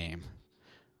that game.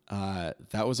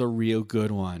 That was a real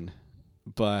good one.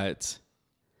 But,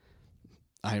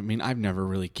 I mean, I've never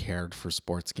really cared for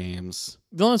sports games.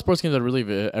 The only sports games I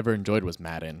really ever enjoyed was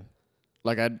Madden.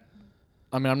 Like,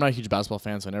 I'm not a huge basketball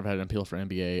fan, so I never had an appeal for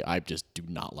NBA. I just do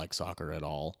not like soccer at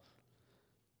all.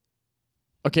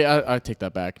 Okay, I take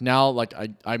that back. Now, like,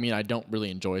 I don't really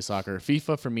enjoy soccer.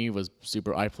 FIFA for me was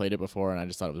super. I played it before, and I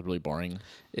just thought it was really boring.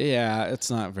 Yeah,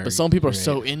 it's not very. But some people are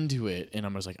so into it, and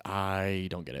I'm just like, I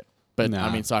don't get it. But nah.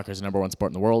 I mean, soccer is the number one sport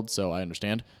in the world, so I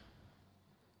understand.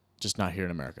 Just not here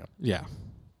in America. Yeah.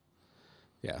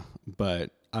 Yeah, but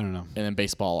I don't know. And then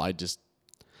baseball, I just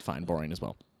find boring as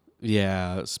well.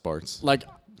 Yeah, sports. Like.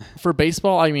 For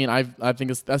baseball, I mean, I think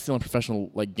that's the only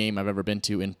professional game I've ever been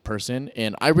to in person,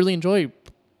 and I really enjoy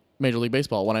Major League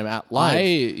Baseball when I'm at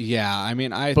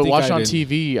live. But watching on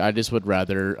TV, I just would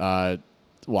rather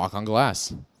walk on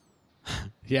glass.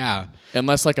 Yeah.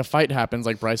 Unless like a fight happens,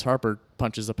 like Bryce Harper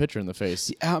punches a pitcher in the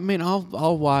face. I mean, I'll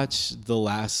watch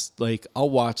I'll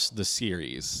watch the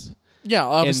series. Yeah,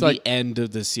 And obviously, the end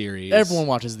of the series. everyone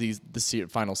watches the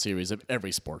final series of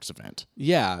every sports event.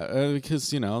 Yeah, because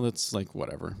that's like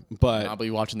whatever. But I'll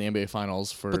be watching the NBA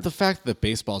finals for. But the fact that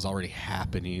baseball is already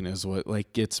happening is what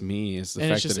like gets me. Is the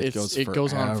and fact that it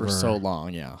goes on for so forever.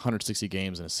 long. Yeah, 160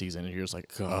 games in a season, and you're just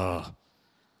like, ugh.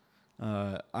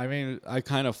 I mean, I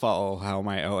kind of follow how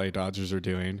my LA Dodgers are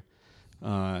doing,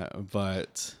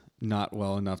 but not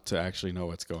well enough to actually know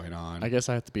what's going on. I guess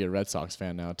I have to be a Red Sox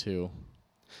fan now too.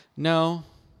 No,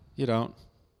 you don't.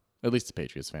 At least a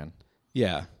Patriots fan.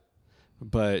 Yeah,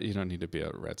 but you don't need to be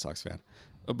a Red Sox fan.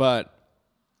 But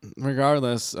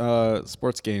regardless,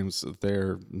 sports games,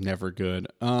 they're never good.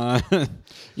 Yeah,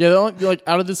 the only, like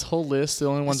out of this whole list, the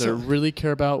only ones that I really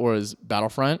care about was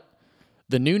Battlefront,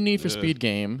 the new Need for Speed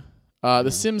game.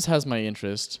 The Sims has my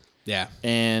interest. Yeah.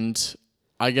 And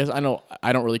I guess I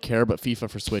don't really care, but FIFA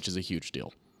for Switch is a huge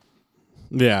deal.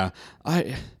 Yeah.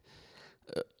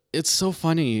 It's so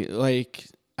funny. Like,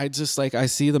 I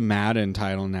see the Madden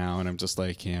title now, and I'm just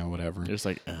like, yeah, whatever. Just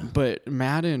like, But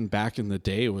Madden back in the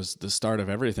day was the start of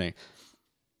everything.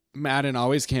 Madden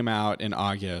always came out in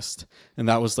August, and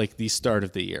that was like the start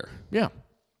of the year. yeah.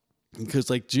 Because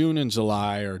like June and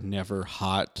July are never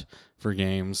hot for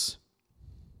games.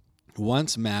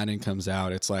 Once Madden comes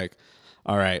out, it's like,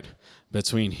 all right,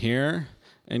 between here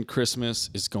and Christmas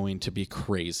is going to be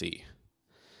crazy.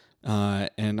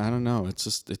 And I don't know,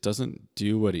 it doesn't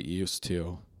do what it used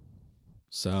to.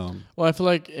 So, Well, I feel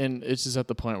like, and it's just at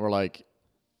the point where like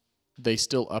they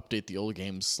still update the old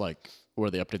games, like where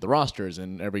they update the rosters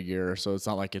and every year. So it's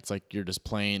not like it's like you're just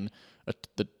playing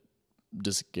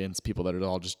just against people that are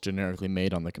all just generically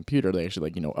made on the computer. They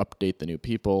actually update the new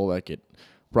people, like get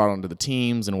brought onto the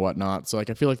teams and whatnot. So like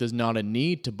I feel like there's not a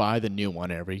need to buy the new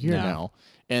one every year now.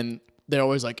 And they're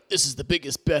always like, this is the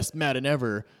biggest, best Madden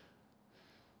ever.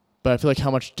 But I feel like how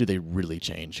much do they really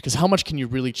change? Because how much can you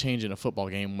really change in a football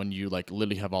game when you like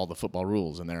literally have all the football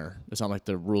rules in there? It's not like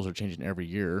the rules are changing every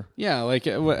year. yeah, like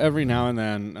every now and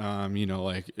then,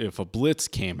 like if a Blitz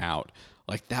came out,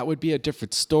 like that would be a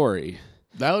different story.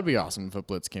 That would be awesome if a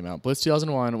Blitz came out. Blitz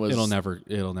 2001 was... It'll never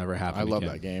happen. I love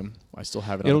again. that game. I still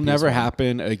have it. It'll on never PS1.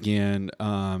 happen again,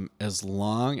 as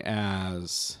long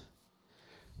as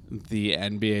the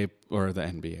NBA or the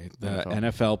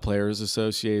NFL Players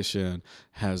Association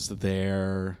has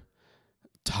their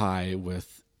tie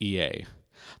with EA.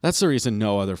 That's the reason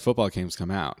no other football games come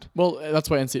out. Well, that's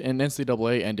why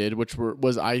NCAA ended, which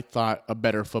was I thought a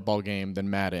better football game than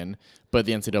Madden, but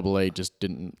the NCAA just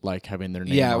didn't like having their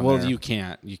name. Yeah, on well, there. you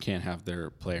can't have their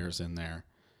players in there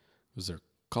because they're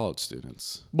college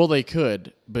students. Well, they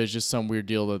could, but it's just some weird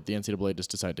deal that the NCAA just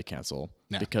decided to cancel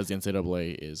Yeah. because the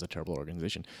NCAA is a terrible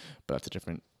organization. But that's a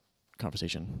different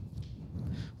conversation.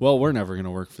 Well, we're never going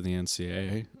to work for the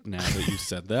NCAA now that you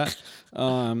said that.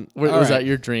 Was that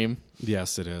your dream?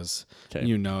 Yes, it is. 'Kay.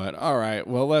 You know it. All right.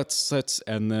 Well, let's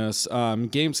end this.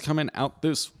 Games coming out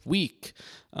this week.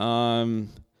 I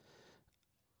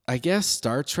guess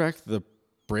Star Trek: The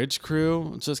Bridge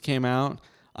Crew just came out.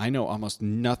 I know almost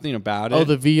nothing about it. Oh,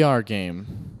 the VR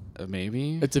game.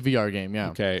 Maybe It's a VR game, yeah.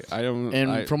 okay. I don't.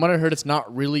 And from what I heard, it's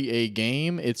not really a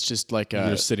game. It's just like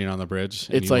you're sitting on the bridge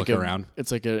and it's you like look around.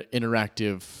 It's like an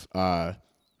interactive.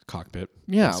 Cockpit.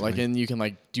 Yeah, basically. like and you can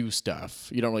like do stuff.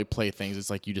 You don't really play things. It's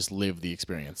like you just live the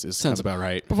experience. It's Sounds about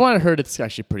right. From what I heard, it's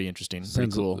actually pretty interesting.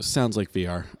 Pretty cool. Sounds like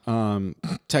VR.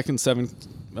 Tekken 7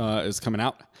 is coming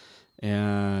out,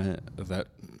 and that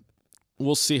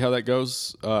we'll see how that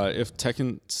goes. If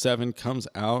Tekken 7 comes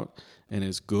out and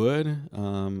is good,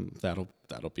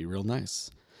 that'll be real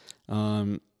nice.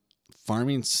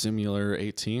 Farming Simulator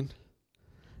 18.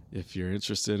 If you're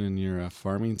interested in your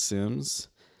farming sims,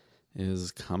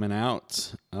 is coming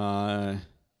out.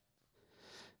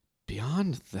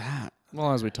 Beyond that,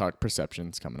 Well, as we talk,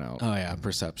 Perception's coming out. oh yeah,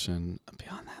 Perception.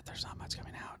 Beyond that, there's not much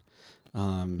coming out.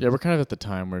 Yeah, we're kind of at the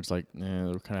time where it's like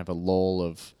we're kind of a lull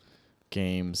of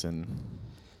games and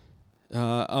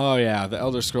Oh yeah, the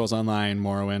Elder Scrolls Online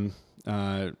Morrowind.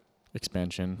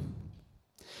 expansion.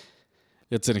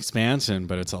 It's an expansion,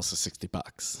 but it's also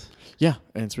 $60. Yeah,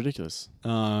 and it's ridiculous.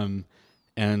 And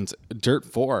Dirt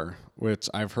 4, which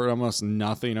I've heard almost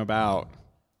nothing about,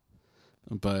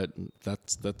 but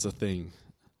that's a thing.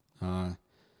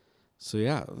 So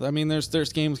yeah, I mean, there's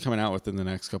games coming out within the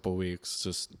next couple of weeks,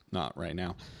 just not right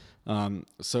now.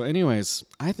 So anyways,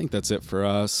 I think that's it for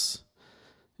us.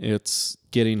 It's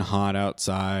getting hot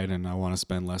outside, and I want to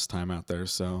spend less time out there,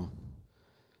 so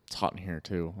It's hot in here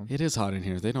too. it is hot in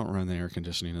here. They don't run the air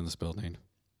conditioning in this building.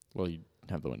 Well, you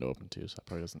have the window open too, so that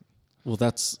probably doesn't Well,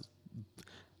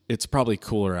 it's probably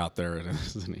cooler out there than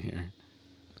it is in here.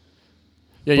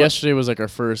 Yeah, yesterday was like our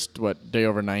first, day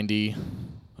over 90.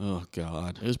 Oh,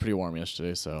 God. It was pretty warm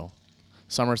yesterday, so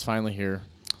summer's finally here.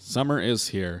 Summer is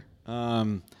here.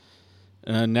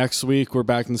 Next week, we're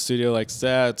back in the studio like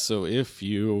said, so if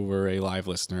you were a live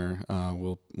listener,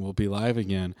 we'll be live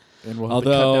again. And we'll have to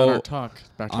cut down our talk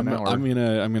back to an hour. I'm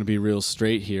gonna be real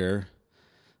straight here.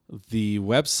 The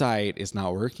website is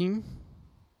not working.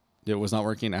 It was not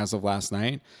working as of last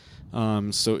night.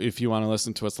 So if you want to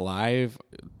listen to us live,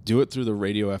 do it through the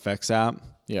Radio FX app.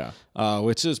 Yeah.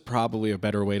 Which is probably a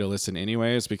better way to listen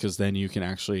anyways, because then you can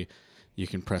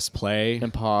press play.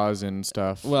 And pause and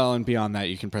stuff. Well, and beyond that,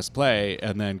 you can press play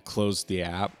and then close the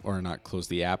app, or not close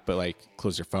the app, but like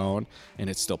close your phone and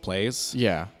it still plays.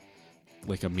 Yeah.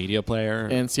 Like a media player.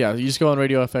 And so, yeah, you just go on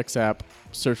Radio FX app,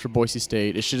 search for Boise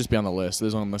State. It should just be on the list.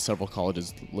 There's only several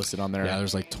colleges listed on there. Yeah,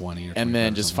 there's like 20 or and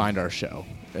then just something. find our show.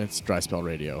 It's Dry Spell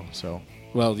Radio. So.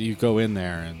 Well, you go in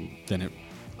there and then it.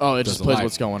 Oh, it just plays live.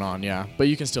 what's going on. Yeah, but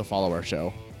you can still follow our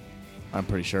show. I'm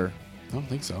pretty sure. I don't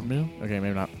think so. No? Okay,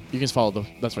 maybe not. You can just follow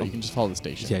that's right. You can just follow the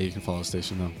station. Yeah, you can follow the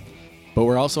station though. But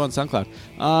we're also on SoundCloud.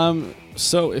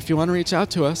 So if you want to reach out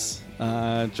to us,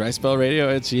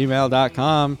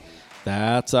 dryspellradio@gmail.com.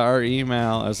 That's our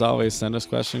email. As always, send us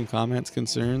questions, comments,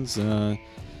 concerns.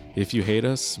 If you hate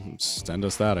us, send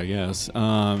us that, I guess.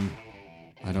 I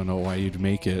don't know why you'd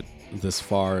make it this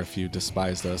far if you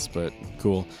despised us, but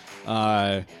cool.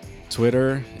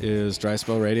 Twitter is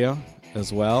dryspellradio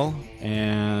as well.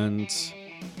 And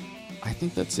I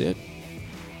think that's it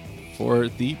for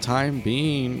the time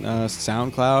being.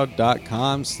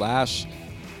 SoundCloud.com/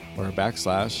 or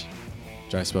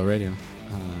 /dryspellradio.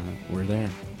 We're there.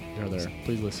 You're there.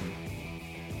 Please listen.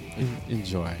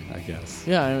 Enjoy, I guess.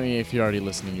 Yeah, I mean, if you're already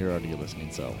listening, you're already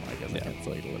listening. So I guess I can't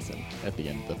tell you to listen at the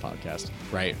end of the podcast.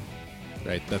 Right.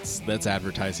 That's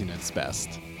advertising at its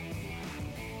best.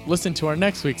 Listen to our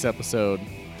next week's episode.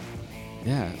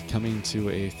 Yeah, coming to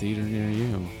a theater near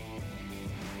you.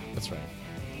 That's right.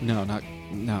 No.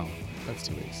 That's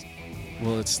 2 weeks.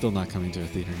 Well, it's still not coming to a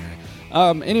theater near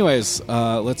you. Anyways,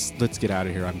 let's get out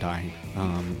of here. I'm dying.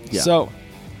 Yeah. So,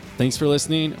 thanks for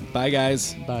listening. Bye,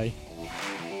 guys. Bye.